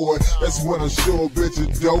stand for it. That's when I show a bitch a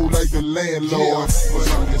dough like the landlord. Yeah, but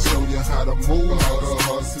I can show you how to move like a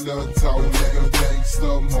hustler, talk like a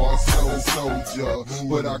gangster, march like a soldier.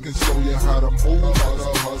 But I can show you how to move like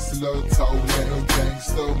a hustler, talk like a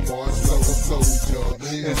gangster, march like a soldier.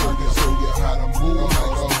 And I can show you how to move like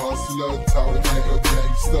a hustler, talk like a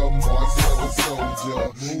gangster, march like a soldier.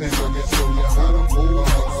 And I can show you how to move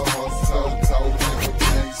like a hustler, talk like a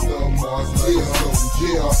gangster, march like a soldier.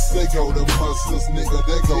 Yeah, they go them hustlers, nigga,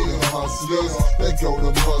 they go them hustlers. They go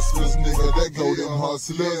them hustlers, nigga, they go them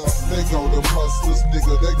hustlers. They go them hustlers,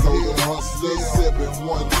 nigga, they go them hustlers.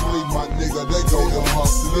 713, my nigga, they go them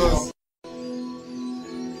hustlers.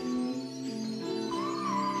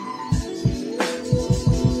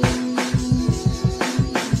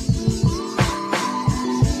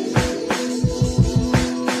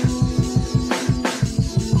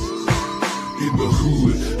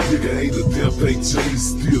 Nigga ain't a damn thing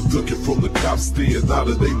changed. Still ducking from the cops, staying out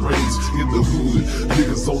of they range. In the hood,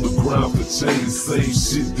 niggas on the grind for change. Same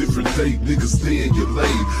shit, different day, niggas stay in your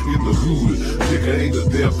lane. In the hood, nigga ain't a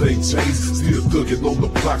damn thing changed. Still ducking on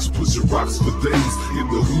the blocks, pushing rocks for days. In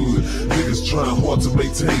the hood, niggas trying hard to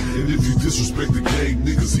maintain. And if you disrespect the game,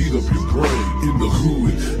 niggas eat up your brain. In the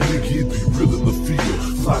hood, nigga, it be real in the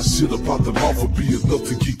field. Fly shit about the mouth will be enough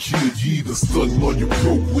to get killed. You either stunting or you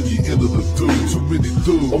broke when you enter the dude. Too many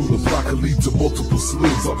dudes on the block can lead to multiple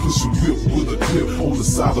slims. I push a whip with a clip on the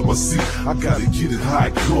side of my seat. I gotta get it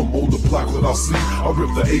high, come on the block without sleep. I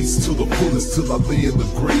rip the ace to the fullest till I lay in the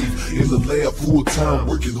grave. In the lab full time,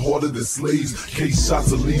 working harder than slaves. Case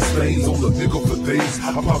shots of lead stains on the nigga for days.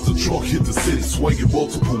 I pop the trunk, hit the city, swinging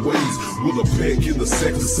multiple ways. With a pack in the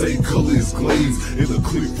sack, the same color as glaze. In a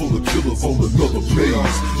clip full of killers on another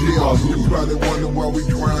page. Yeah, you probably wonder why we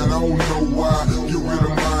grind, I don't know why. Get rid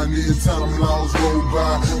of mine every time them laws roll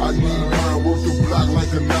by. I need mine, work the block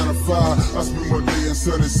like a 9 to 5. I spend my day in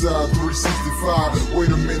Sunnyside, 365. Wait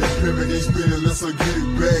a minute, pimpin' ain't spinning unless I get it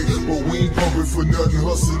back. But we ain't pumping for nothing,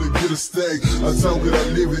 hustling to get a stack. I talk it, I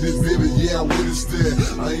live it, it's vivid, yeah, I witnessed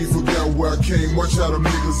that. I ain't forgot where I came, watch how them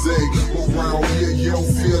niggas act. But round here, you don't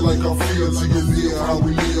feel like I feel till you live how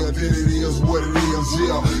we live. Then it is what it is,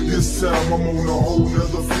 yeah. This time I'm on a whole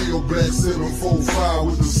nother field, black 745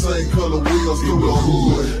 with the same color wheels through the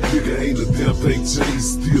hood. Nigga ain't a damn thing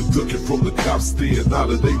changed, still ducking from the cops, staying out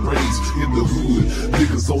of they range. In the hood,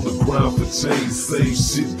 niggas on the ground for change, same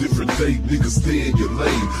shit, different day, niggas stay in your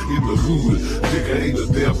lane. In the hood, nigga ain't a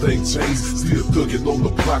damn thing changed, still ducking on the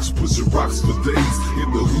blocks, pushing rocks for days.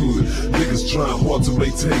 In the hood, niggas trying hard to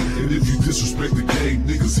maintain, and if you disrespect the game,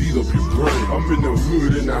 niggas eat up your brain. I'm in the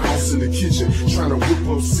hood, in the house, in the kitchen, trying to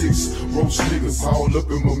whip up 6 roach niggas all up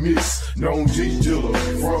in my mix. Known G dealer,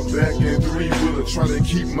 front, back, and 3-wheeler, trying to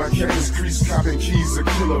keep my cactus crease, copping keys, a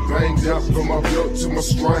killer, banged out from my belt to my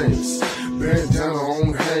strings. Bandana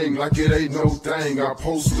on hang like it ain't no thing. I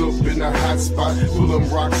post up in the hot spot, pull them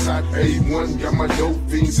rocks out. A1 got my dope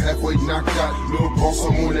fiends halfway knocked out. Little boss,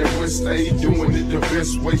 I'm on that West A, doing it the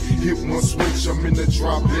best way. Hit one switch, I'm in the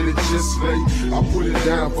drop, let it just lay. I put it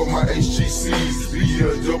down for my HGCs,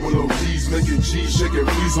 the double OGs, making G, shaking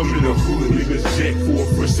V's. I'm in the hood. Niggas jack for a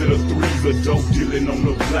fresh set of 3s, a dope dealing on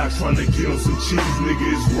the block, trying to get on some cheese. Nigga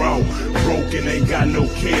is raw, broke and ain't got no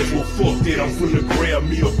cash. Well, fuck that, I'm finna grab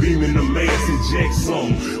me a beam in the mask and jack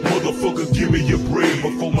some. Motherfucker, give me your bread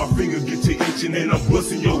before my finger get to itching and I'm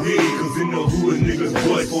busting your head. Cause in the hood, niggas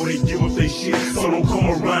bust before they give up they shit. So don't come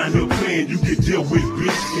around here playing, you get dealt with,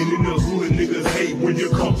 bitch. And in the hood, niggas hate when you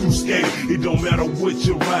come through skate. It don't matter what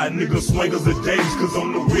you ride, niggas swingers are days. Cause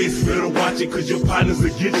on the wrist, better watch it, cause your partners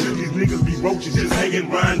will get you. These niggas be roaches, just hanging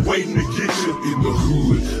around waiting to get you. In the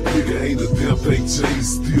hood, nigga ain't a damn thing changed,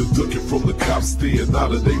 still ducking from the cops, staying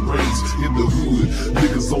out of they range. In the hood,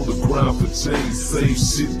 niggas on the ground for change, same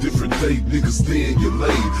shit, different day, niggas stay in your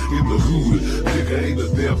lane. In the hood, nigga ain't a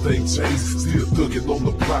damn thing changed, still ducking on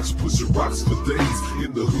the blocks, pushing rocks for days.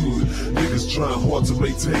 In the hood, niggas trying hard to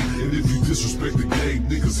maintain, and if you disrespect the game,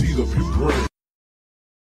 niggas heat up your brain.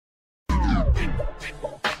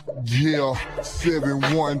 Yeah,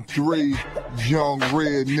 713, young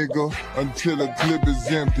red nigga, until the clip is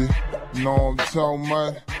empty. Know what I'm talking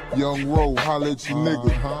about? Young Roe, holla at your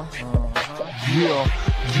nigga. Yeah,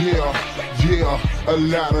 a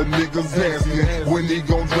lot of niggas asking when he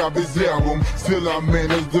gon' drop his album. Still I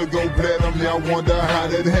managed to go platinum, y'all wonder how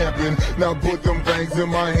that happened. Now put them things in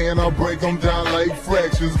my hand, I'll break them down like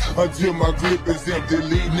fractions until my clip is empty.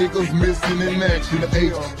 Leave niggas missing in action.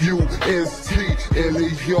 H-U-S-T-L-E,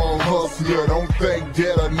 young hustler. Don't think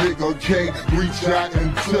that a nigga can't reach out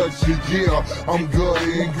and touch you. Yeah, I'm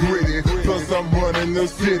gutty and gritty, plus I'm running the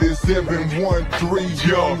city. 713,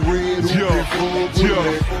 young red.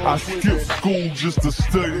 I skipped school just to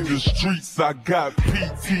study the streets. I got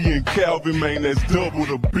PT and Calvin, man, that's double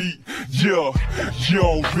the beat. Yeah, you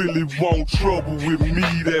don't really want trouble with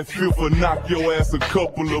me. That fifth will knock your ass a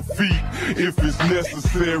couple of feet if it's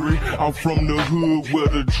necessary. I'm from the hood where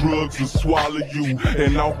the drugs will swallow you,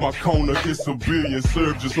 and off my corner it's a billion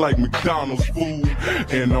served just like McDonald's food.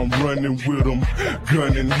 And I'm running with them,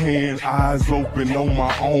 gun in hand, eyes open on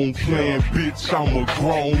my own plan. Bitch, I'm a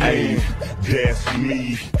grown man. That's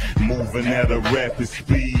me, moving at a rapid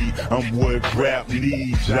speed. I'm what rap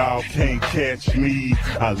needs, y'all can't catch me.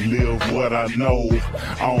 I live what I know,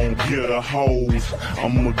 I don't get a hose.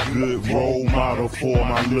 I'm a good role model for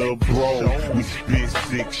my little bro. We spit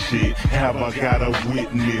sick shit, have I got a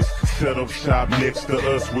witness? Set up shop next to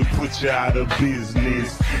us, we put you out of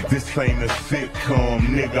business. This ain't a sitcom,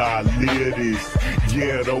 nigga, I live this.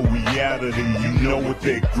 Yeah, though reality, you know what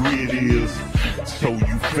that grit is. So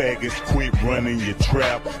you faggots quit running your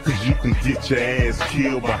trap, cause you can get your ass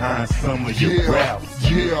killed behind some of your raps.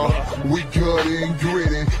 Yeah, we gutty and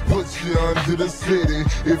gritty, put you under the city.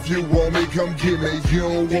 If you want me, come get me, you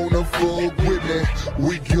don't wanna fuck with me.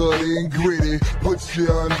 We gutty and gritty, put you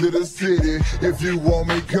under the city. If you want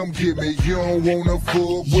me, come get me, you don't wanna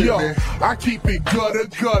fuck with me. I keep it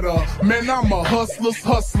gutter, man, I'm a hustler's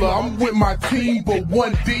hustler. I'm with my team, but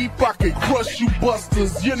one deep, I can crush you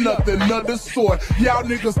busters. You're nothing of the sort, y'all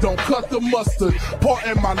niggas don't cut the mustard.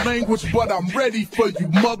 Pardon my language, but I'm ready for you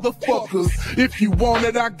motherfuckers. If you want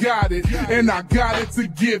it, I got it, and I got it to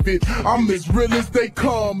give it. I'm as real as they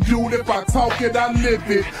come, dude, if I talk it, I live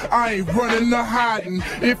it. I ain't running or hiding,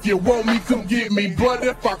 if you want me, come get me. But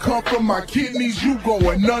if I come from my kidneys, you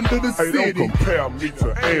going under the city. Hey, don't compare me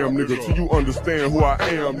to Am, nigga, till you understand who I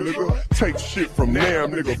am, nigga. Take shit from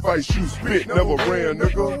Nam, nigga, fight, shoot, spit, never ran,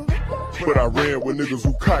 nigga. But I ran with niggas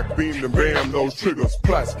who cock beamed and bam, though. those triggers.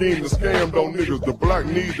 Plot, scheme, to scam those niggas. The block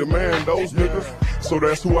need demand those niggas. So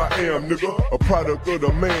that's who I am, nigga. A product of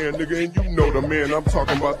the man, nigga. And you know the man I'm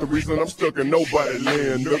talking about. The reason I'm stuck in nobody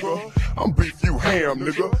land, nigga. I'm beef you ham,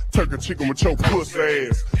 nigga. Turkey chicken with your puss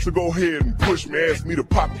ass. So go ahead and push me, ask me to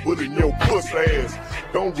pop a bullet in your puss ass.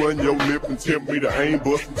 Don't run your lip and tempt me to aim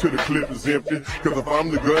bust until the clip is empty. Cause if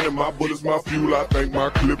I'm the gun and my bullet's my fuel, I think my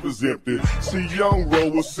clip is empty. See, young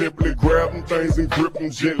rollers simply grab them things and grip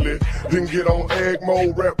them gently. Then get on egg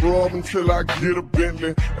mode, rap rub until I get a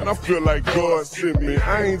Bentley. And I feel like God sent me.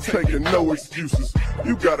 I ain't taking no excuses.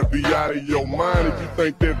 You gotta be out of your mind if you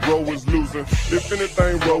think that bro is losing. If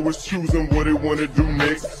anything, bro is choosing what he wanna do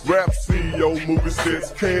next. Rap, CEO, movie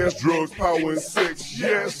sets, cash, drugs, power, and sex,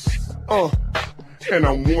 yes. And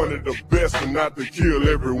I'm one of the best, and not to kill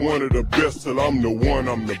every one of the best till I'm the one,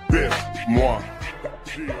 I'm the best. Moi.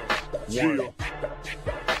 Jill.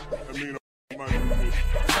 I mean,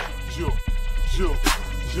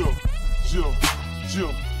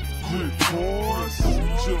 Jill. Good boys.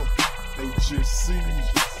 Jill. HSC.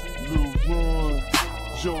 Lil Ron.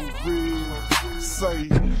 Joe Red. Say,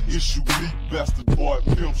 issue meat, bastard boy,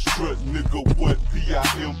 pimp strut, nigga, what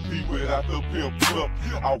P-I-M-P without the pimp up.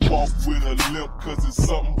 I walk with a limp, cause it's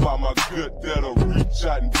something by my gut that'll reach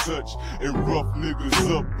out and touch and rough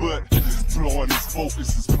niggas up, but blowing this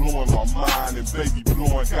focus is blowing my mind, and baby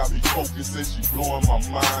blowing got me focused and she blowing my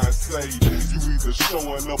mind. Say, you either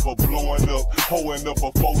showing up or blowing up, hoeing up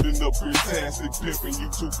or folding up, fantastic pimping, you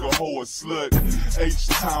took a hoe or slut.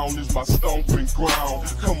 H-Town is my stomping ground,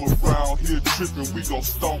 come around here tripping, we gon'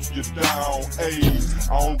 stomp you down. Ayy,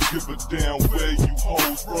 I don't give a damn where you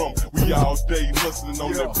hoes from. We all day hustling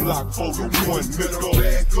on that block for the one nigga.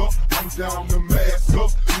 Back up, I'm down the mask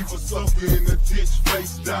up. Leave a sucker in the ditch,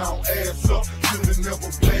 face down, ass up. Should've never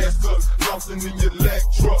passed us, lost in your leg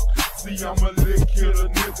truck. See, I'm a lick hitter,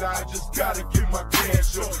 nigga, I just gotta get my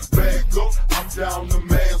cash up. Back up, I'm down the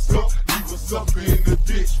mask up. Leave a sucker in the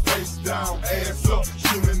ditch, face down, ass up.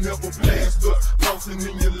 Should've never passed us, lost in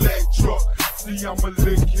your leg truck. See, I'm a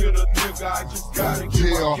lick hitter, nigga, I just gotta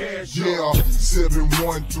get my cash up.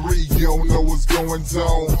 713, you don't know what's going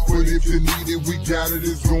on, but if you need it, we got it,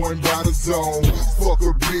 it's going by the zone. Fuck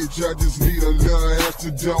a bitch, I just need a little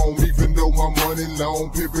extra dome, even though my money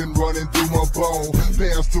long, pimpin' running through my bone.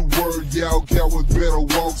 Pass the word, y'all cowards better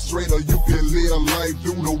walk straight, or you can live life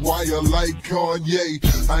through the wire like Kanye.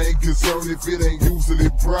 I ain't concerned if it ain't usually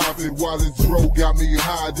profit, while the dro got me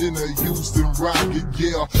high in a Houston rocket,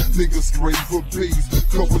 yeah. Niggas scream for peace,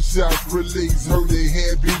 couple shots released, heard they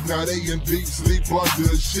had beat, now they in deep sleep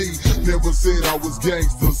under a sheet. Never said I was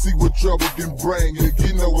gangster, see what trouble can bring you.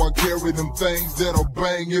 You know I carry them things that'll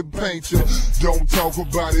bang and paint you. Don't talk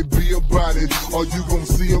about it, be about it. All you gon'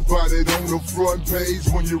 see about it on the front page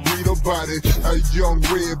when you read about it. A young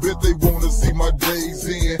red, bet they wanna see my days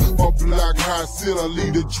in. My block high, still I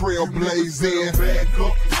lead the trail blazing. Back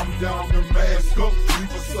up, I'm down the mask up.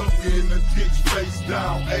 Leave a sucker in the ditch, face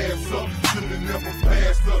down, ass up. Should've never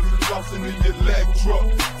passed up, losing in your leg truck.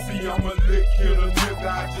 See, I'm a lick hitter, nigga,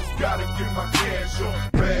 I just gotta get my cash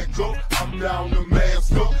up. Back up, I'm down the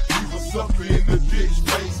mask up. Leave a sucker in the ditch,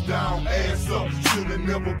 face down, ass up. Should've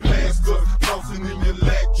never passed up, losing in your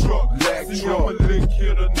leg truck. See, I'm a lick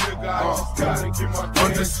hitter, nigga, I just gotta get my cash up.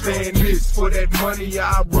 Understand this, for that money,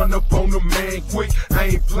 I run up on the man quick. I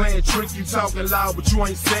ain't playing trick, you talking loud, but you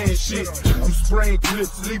ain't saying shit. I'm spraying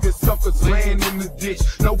clips, leaving suckers laying in the ditch.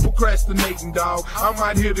 No procrastinating, dog, I'm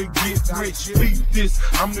out here to get rich. Beat this,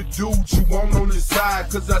 I'm the dude you want on the side,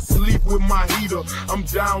 cause I sleep with my heater. I'm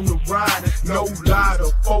down to ride, no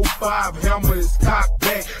lighter. 4-5 hammer is cocked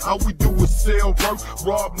back. All we do is sell work,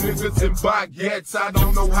 rob niggas and buy gats. I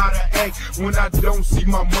don't know how to act when I don't see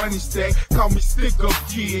my money stack. Call me stick up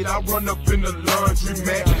kid, I run up in the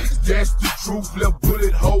laundromat. That's the truth, left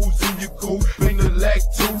bullet holes in your coupe. In the lack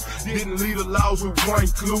too, didn't leave the laws with one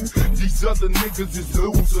clue. These other niggas is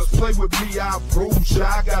losers, play with me, I approve ya.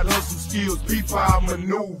 I got hustle skills, people I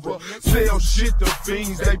maneuver. Sell shit to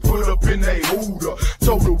fiends, they put up in they hooter.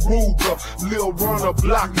 Told the Ruger, Lil Runner,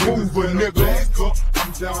 block mover, nigga. Back up,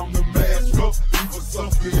 I'm down the mask up. Leave a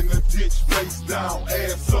sucker in the ditch, face down,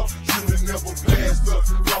 ass up. Should've never passed up,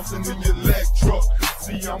 losing in your leg truck.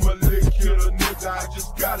 See, I'm a lick hitter, nigga, I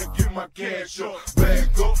just gotta get my cash up.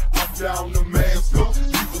 Back up, I'm down the mask up.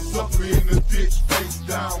 Leave a sucker in the ditch, face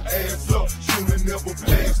down, ass up. Should've never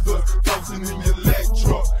passed up, losing in your leg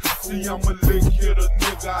truck. See, I'm a lick hitter,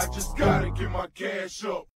 nigga, I just gotta get my cash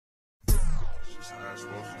up. That's how it's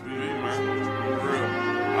supposed to be, man. Real.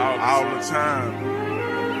 All the time.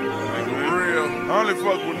 Nigga, real. I only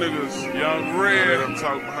fuck with niggas. Young Red, I'm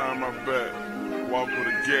talking behind my back. Walk with a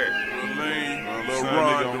gat. Lil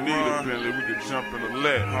Ron, don't need a Bentley, we could jump in the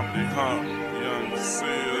let. Humpty Hump, Young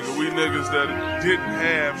Seals. We niggas that didn't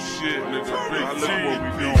have shit, nigga, big T, look what we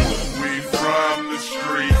doing. We from the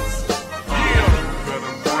streets, yeah,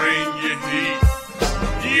 better bring your heat,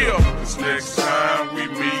 yeah, this next time we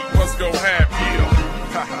meet, what's gon' happen,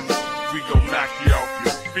 yeah, we gon' knock you off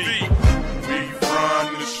your feet. We from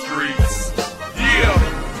the streets, yeah,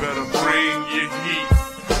 better bring your heat,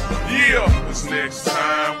 yeah, this next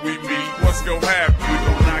time we meet, what's gon' happen, we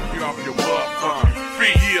gon' knock you off your motherfucking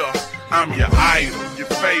feet, yeah. I'm your idol,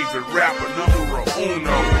 your favorite rapper, numero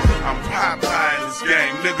uno. I'm Popeye in this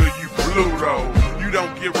game, nigga, you Pluto. You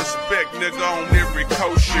don't get respect, nigga, on every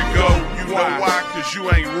coast you go. You know why? Cause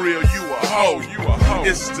you ain't real, you a hoe.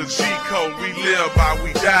 It's the G code, we live by,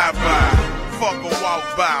 we die by. Fuck a walk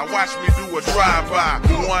by, watch me do a drive-by.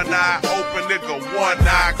 One eye open, nigga, one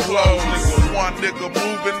eye closed. Nigga, one nigga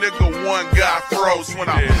moving, nigga, one guy froze. When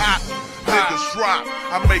I'm hot, niggas drop,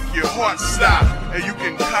 I make your heart stop. And you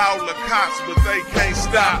can call the cops, but they can't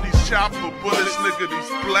stop these chopper bullets, nigga,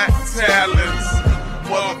 these black talents.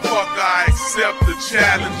 Motherfucker, I accept the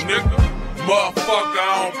challenge, nigga. Motherfucker,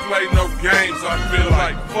 I don't play no games. I feel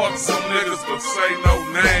like fuck some niggas, but say no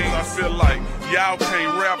names. I feel like y'all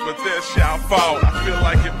can't rap, but that's y'all fault. I feel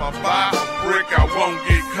like if I buy a brick, I won't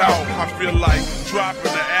get caught. I feel like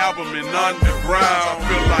dropping the album in underground. I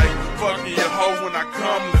feel like fucking your hoe when I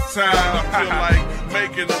come to town. I feel like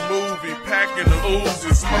making a movie, packing the ooze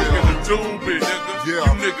and smoking the doobie, nigga. You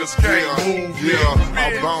niggas can't move me. I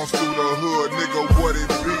bounce through the hood, nigga, what it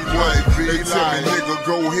be like? They tell me, nigga,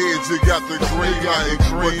 go ahead, you got the green light.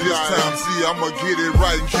 But this time, see, I'ma get it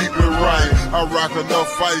right and keep it right. I rock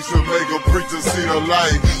enough fights to make a preacher see the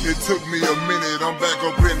light. It took me a minute, I'm back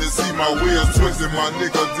up in to see my wheels twisting. My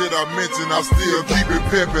nigga, did I mention I still keep it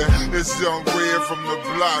pimping? It's Young Red from the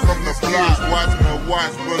block. Watch my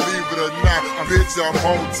watch, believe it or not, bitch, I'm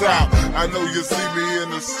on top. I know you see me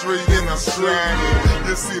in the street, you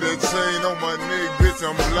see that chain on my neck, bitch,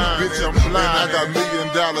 I'm blind. And I got $1 million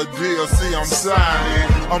deal, see, I'm signing.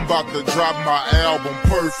 I'm about to drop my album,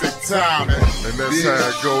 perfect timing. And that's how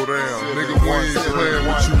it go down. Nigga, we ain't playing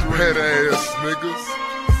with you pet ass niggas.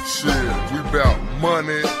 Shit, we bout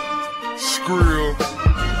money, skrill,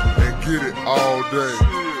 and get it all day.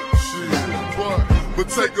 But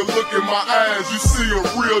take a look in my eyes, you see a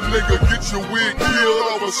real nigga get your wig peeled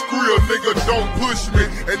over skrill, nigga, don't push me.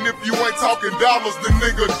 And if you ain't talking dollars, then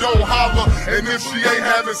nigga, don't holler. And if she ain't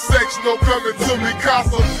having sex, no coming to me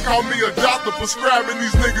casa. Call me a doctor prescribing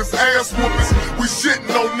these niggas ass whoopers. We shitting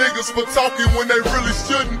on niggas for talking when they really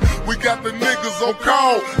shouldn't. We got the niggas on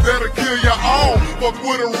call that'll kill your own. Fuck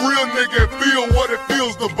with a real nigga and feel what it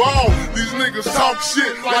feels to ball. These niggas talk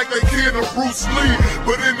shit like they kin of Bruce Lee,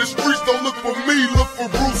 but in the streets don't look for me, look for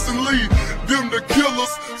Bruce and Lee. Them the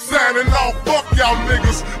killers, signing off, fuck y'all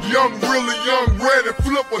niggas. Young, really young, ready,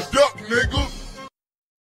 flip a duck, nigga.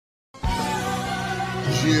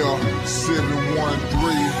 Yeah,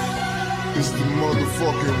 713. It's the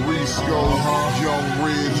motherfucking Risco. Young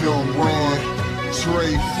Red, Young Ron.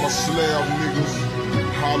 Trae, my slab niggas.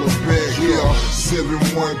 Holla back, yeah,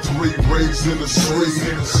 713, raised in the street.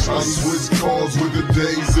 I switch cars with the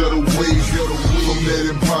days of the week. From that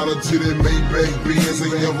Impala to that Maybach Benz,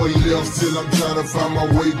 ain't never left till I'm trying to find my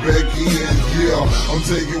way back in. Yeah, I'm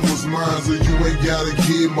taking what's mine, so you ain't gotta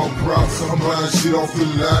give my props. I'm buying shit off the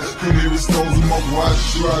lot, canary stones in my watch.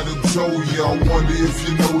 Tried to tell you, I wonder if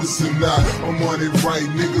you notice or not. I'm on it right,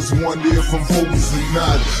 niggas wonder if I'm focused or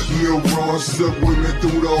not. Lil Ron stuck with me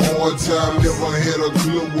through the hard time. Never had a clue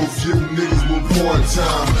a few niggas were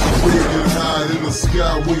part-time. Red and high in the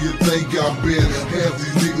sky, where you think I've been? Half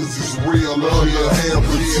these niggas is real, other half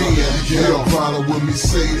pretend. Yeah, follow with me,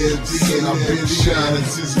 say that then. I've been shining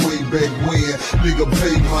since way back when. Nigga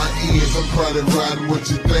pay my ends, I'm probably riding what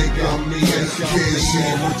you think I'm in. Cash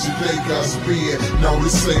in what you think I spend. No,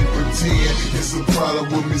 this ain't pretend. It's a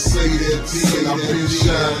problem with me, say that then. I've been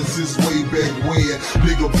shining since way back when.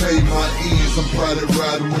 Nigga pay my ends, I'm probably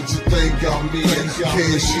riding what you think I'm in.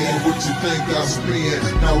 Cash in what you think I spend.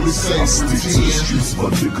 No, this ain't I stick to the streets, my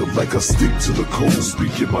nigga, like I stick to the code.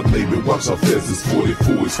 Speaking my name and watch how fast this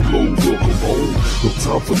 44 explode. Welcome home. No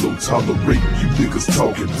time for no tolerating. You niggas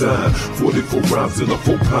talking down. 44 rounds in a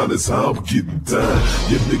 4-pound is how I'm getting down.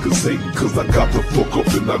 You niggas hating cause I got the fuck up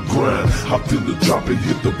and I grind. Hopped in the drop and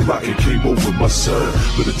hit the block and came over my shine.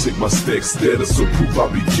 Better take my stack status so prove I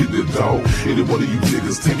be getting it, dog. Any one of you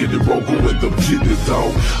niggas taking it wrong, go end up getting it,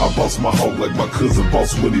 dog. I boss my hog like my cousin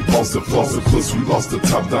boss when he bossed and flossed. Plus we lost the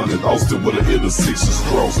top down down in Austin where the intersections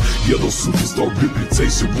cross. Yellow superstar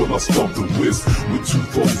reputation when I stomp the West with 2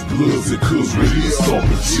 folks bloods and cuz ready to stomp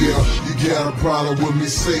a chick. You got a problem with me,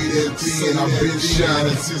 say that then. I've been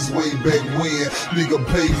shining since way back when. Nigga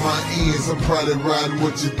pay my ends, I'm probably riding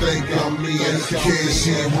what you think I'm in. Cash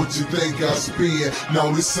in what you think I spend.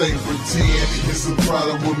 No, this ain't pretend. It's a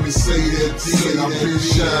problem with me, say that then. I've been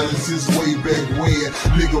shining since way back when.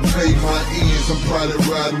 Nigga pay my ends, I'm probably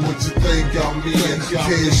riding what you think I'm in.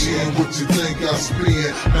 Cash in what you think I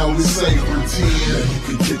spend. Now this ain't pretend. Now you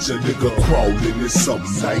can catch a nigga crawling in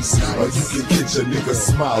something nice, or you can catch a nigga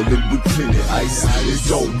smiling with plenty ice. It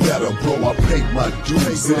don't matter, bro, I pay my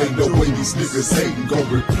dues. It ain't no way these niggas hating gon'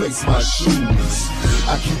 replace my shoes.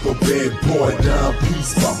 I keep a bad boy down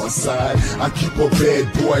peace by my side. I keep a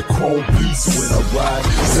bad boy chrome piece when I ride.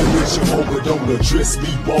 So let your homie don't address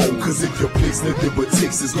me wrong, cause if your place nothing but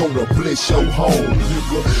Texas gonna bless your home,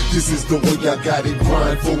 nigga. This is the way I got it,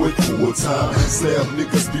 grind for it full time. Slab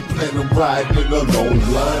niggas be planning riding in a long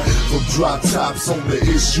line. From drop tops on the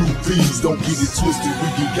SUVs, don't get it twisted, we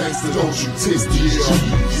get gangsta, don't you test it.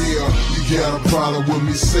 Yeah, you got a problem with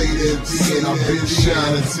me, say that then. I've been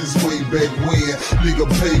shining since way back when. Nigga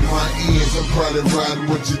pay my ends, I'm probably riding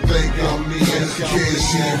what you think I'm in.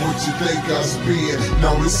 Cash in what you think I spend.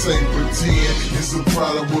 No, this ain't pretend. It's a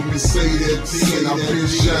problem with me, say that then. I've been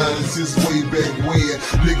shining since way back when.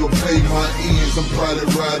 Nigga pay my ends, I'm probably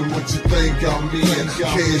riding what you think I'm in.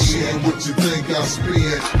 Cash in what you think I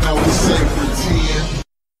spend. No, this ain't pretend.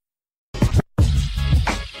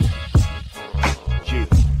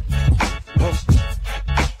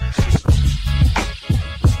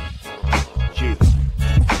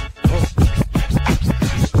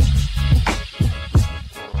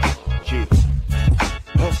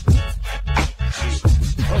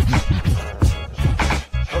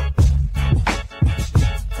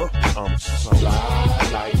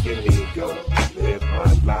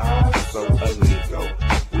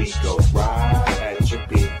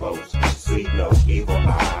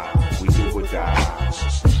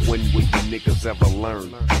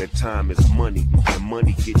 Time is money, and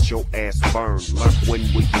money get your ass burned. When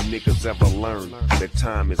will you niggas ever learn that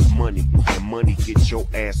time is money, and money get your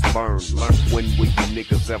ass burned? When will you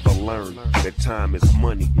niggas ever learn that time is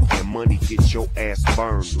money, and money get your ass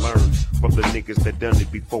burned? Learn from the niggas that done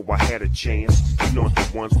it before I had a chance. You know the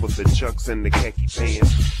ones with the chucks and the khaki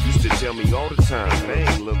pants used to tell me all the time,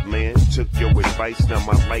 man, look man, took your advice, now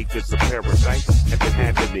my life is a paradise. Have been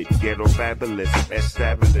having it, ghetto fabulous,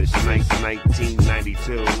 established, nice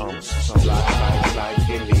 1992. So like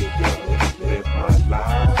illegal, live my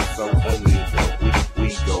life so illegal.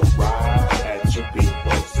 We go ride at your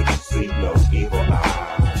people, see no evil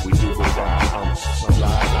eye. We do it right. So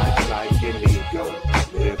like illegal,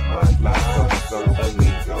 live my life so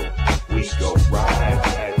illegal. We go ride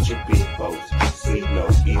at your people, see no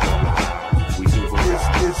evil eye. We do it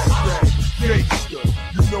right. It's that gangster.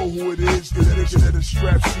 You know who it is, the nigga that'll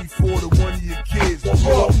strap C4 to one of your kids.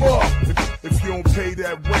 If you don't pay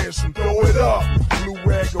that ransom, throw it up. Blue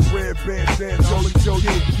rag or red bandana, Joe,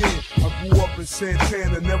 yeah. I grew up in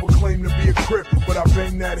Santana, never claimed to be a Crip, but I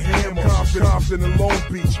bang that hammer. Compton and Long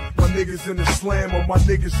Beach, my niggas in the slammer, my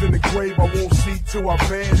niggas in the grave, I won't see till I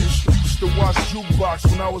vanish. Used to watch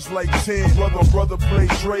Jukebox when I was like 10. Brother played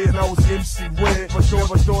Trae and I was MC Red. I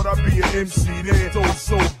thought I'd be an MC then.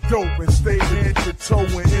 So dope and stayed head to toe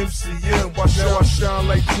in MCM. Watch how I shine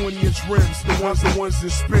like 20-inch rims. The ones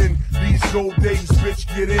that spin these gold days, bitch,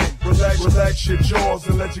 get in. Relax your jaws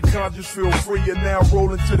and let your conscience feel free. You're now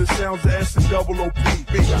rolling to the sounds of S and double OP.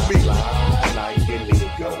 Beat. Like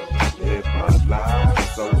illegal, live my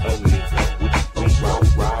life so illegal. We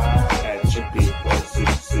ride at your people,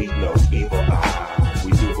 see no evil eye.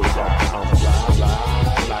 We do it right. I'm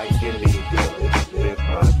like illegal, live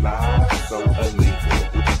my life so illegal.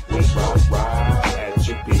 We ride at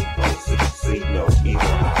your people, see no evil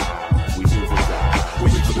eye. We do it right.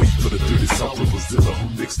 Wait for the dirty South Brazilla,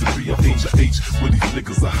 who next to be? I'm H where these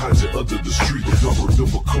niggas are hiding under the street. I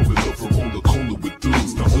remember coming up from on the corner with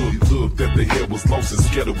thugs. The only love that they had was lost and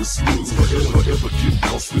scattered with slugs. Forever getting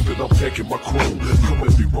caught slipping, I'm packing my chrome. Come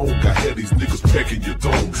at me wrong, I had these niggas packing your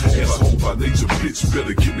dome. Asshole by nature, bitch,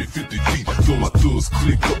 better give me 50 feet. Throw my thugs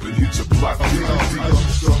click up and hit your block.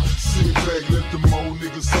 Sit back, let them old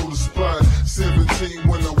niggas hold the spot. 17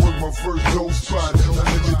 when I work my first dope spot. I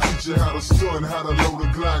let you teach you how to stun, how to load a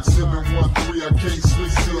Glock. 713, I can't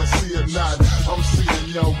sleep, see it not. I'm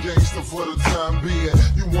seeing y'all gangster for the time being.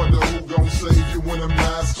 You wonder who gon' save you when I'm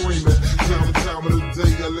not screaming. Every time of the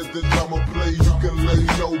day, I let the drama play. You can lay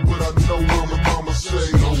low, but I know what my mama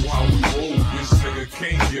say. Know how we roll, bitch nigga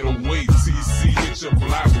can't get away. TC hit your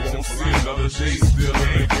block, won't see another day. Still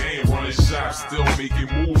in the still making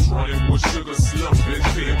moves, running with sugar slim,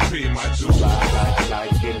 bitch, pay my dues.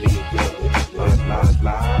 Like illegal,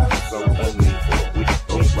 lie, so illegal.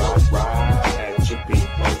 We ride at your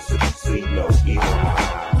people, see no evil.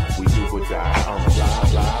 We do or die, I'm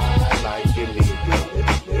lie, like illegal.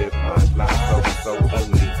 Live my life, so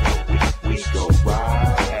illegal. We go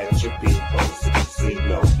ride at your people, see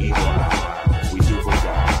no evil. We do or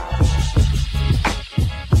die.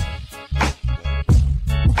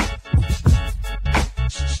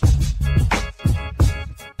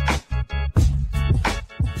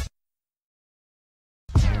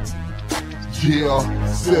 Yeah,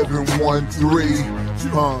 713,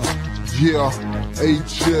 yeah,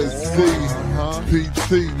 HSC, PT,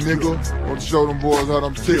 nigga. Wanna show them boys how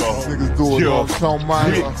them Texas niggas do it. I'm talking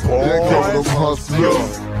about that go them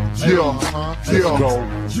hustlers.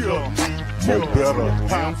 More better.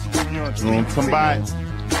 You know what I'm talking about?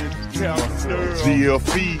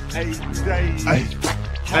 GLP.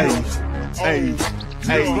 Hey,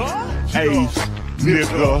 nigga,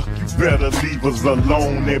 you better leave us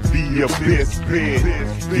alone and be your best bet.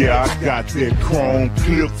 Yeah, I got that chrome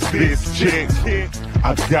clip, best check.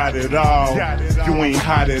 I got it all, you ain't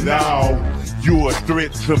hot at all. You a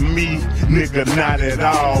threat to me, nigga, not at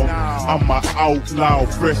all. I'm an outlaw,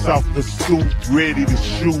 fresh off the stoop, ready to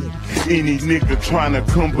shoot any nigga tryna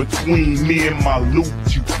come between me and my loot.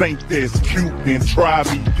 You think that's cute, then try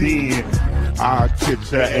me then. I'll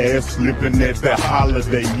catch your ass slipping at the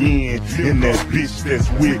Holiday Inn. And that bitch that's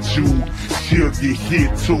with you, she'll get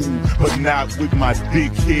hit too. But not with my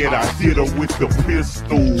dickhead, I hit her with the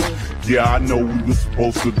pistol. Yeah, I know we was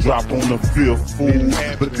supposed to drop on the fifth, fool.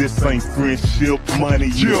 But this ain't friendship, money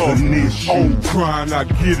is an issue. On grind, I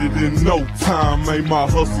get it in no time. Ain't my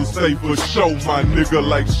hustle stay for show, my nigga,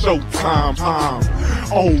 like Showtime.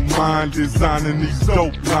 On mine, designing these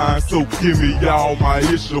dope lines. So give me y'all my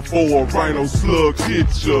issue for a rhino slug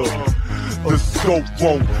hit ya. The scope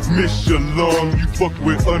won't miss your lung. You fuck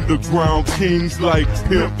with underground kings like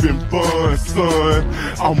Pimp and Bun, son.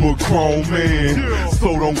 I'm a grown man,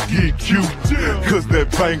 so don't get cute, cause that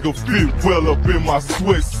banger fit well up in my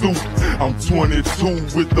sweatsuit. I'm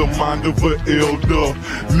 22 with the mind of an elder.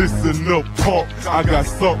 Listen up, punk, I got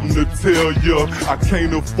something to tell ya. I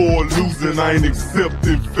can't afford losing, I ain't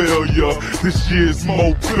accepting failure. This year's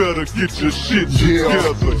more better, get your shit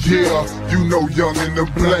together. Yeah, you know young in the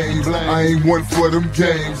blame. I ain't one for them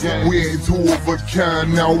games. We ain't two of a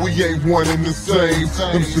kind, now we ain't one in the same.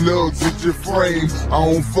 Them slugs at your frame, I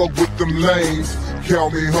don't fuck with them lanes.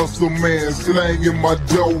 Call me hustle man, slang in my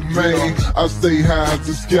domain. I stay high as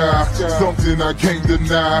the sky, something I can't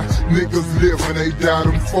deny. Niggas live and they die,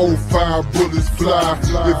 them 4-5 bullets fly.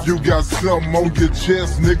 If you got something on your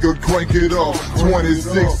chest, nigga, crank it up.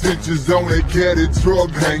 26 inches on that caddy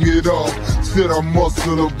truck, hang it up. Still I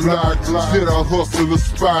muscle a block, still I hustle a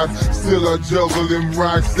spot. Still I juggle them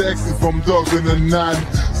rocks, sexy from thuggin' the night.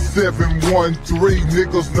 713,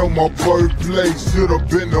 niggas know my birthplace. Should've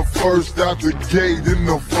been the first out the gate in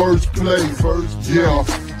the first place.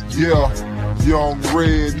 Yeah, young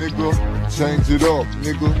red, nigga. Change it up,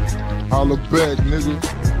 nigga. Holla back, nigga.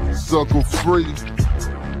 Sucker free.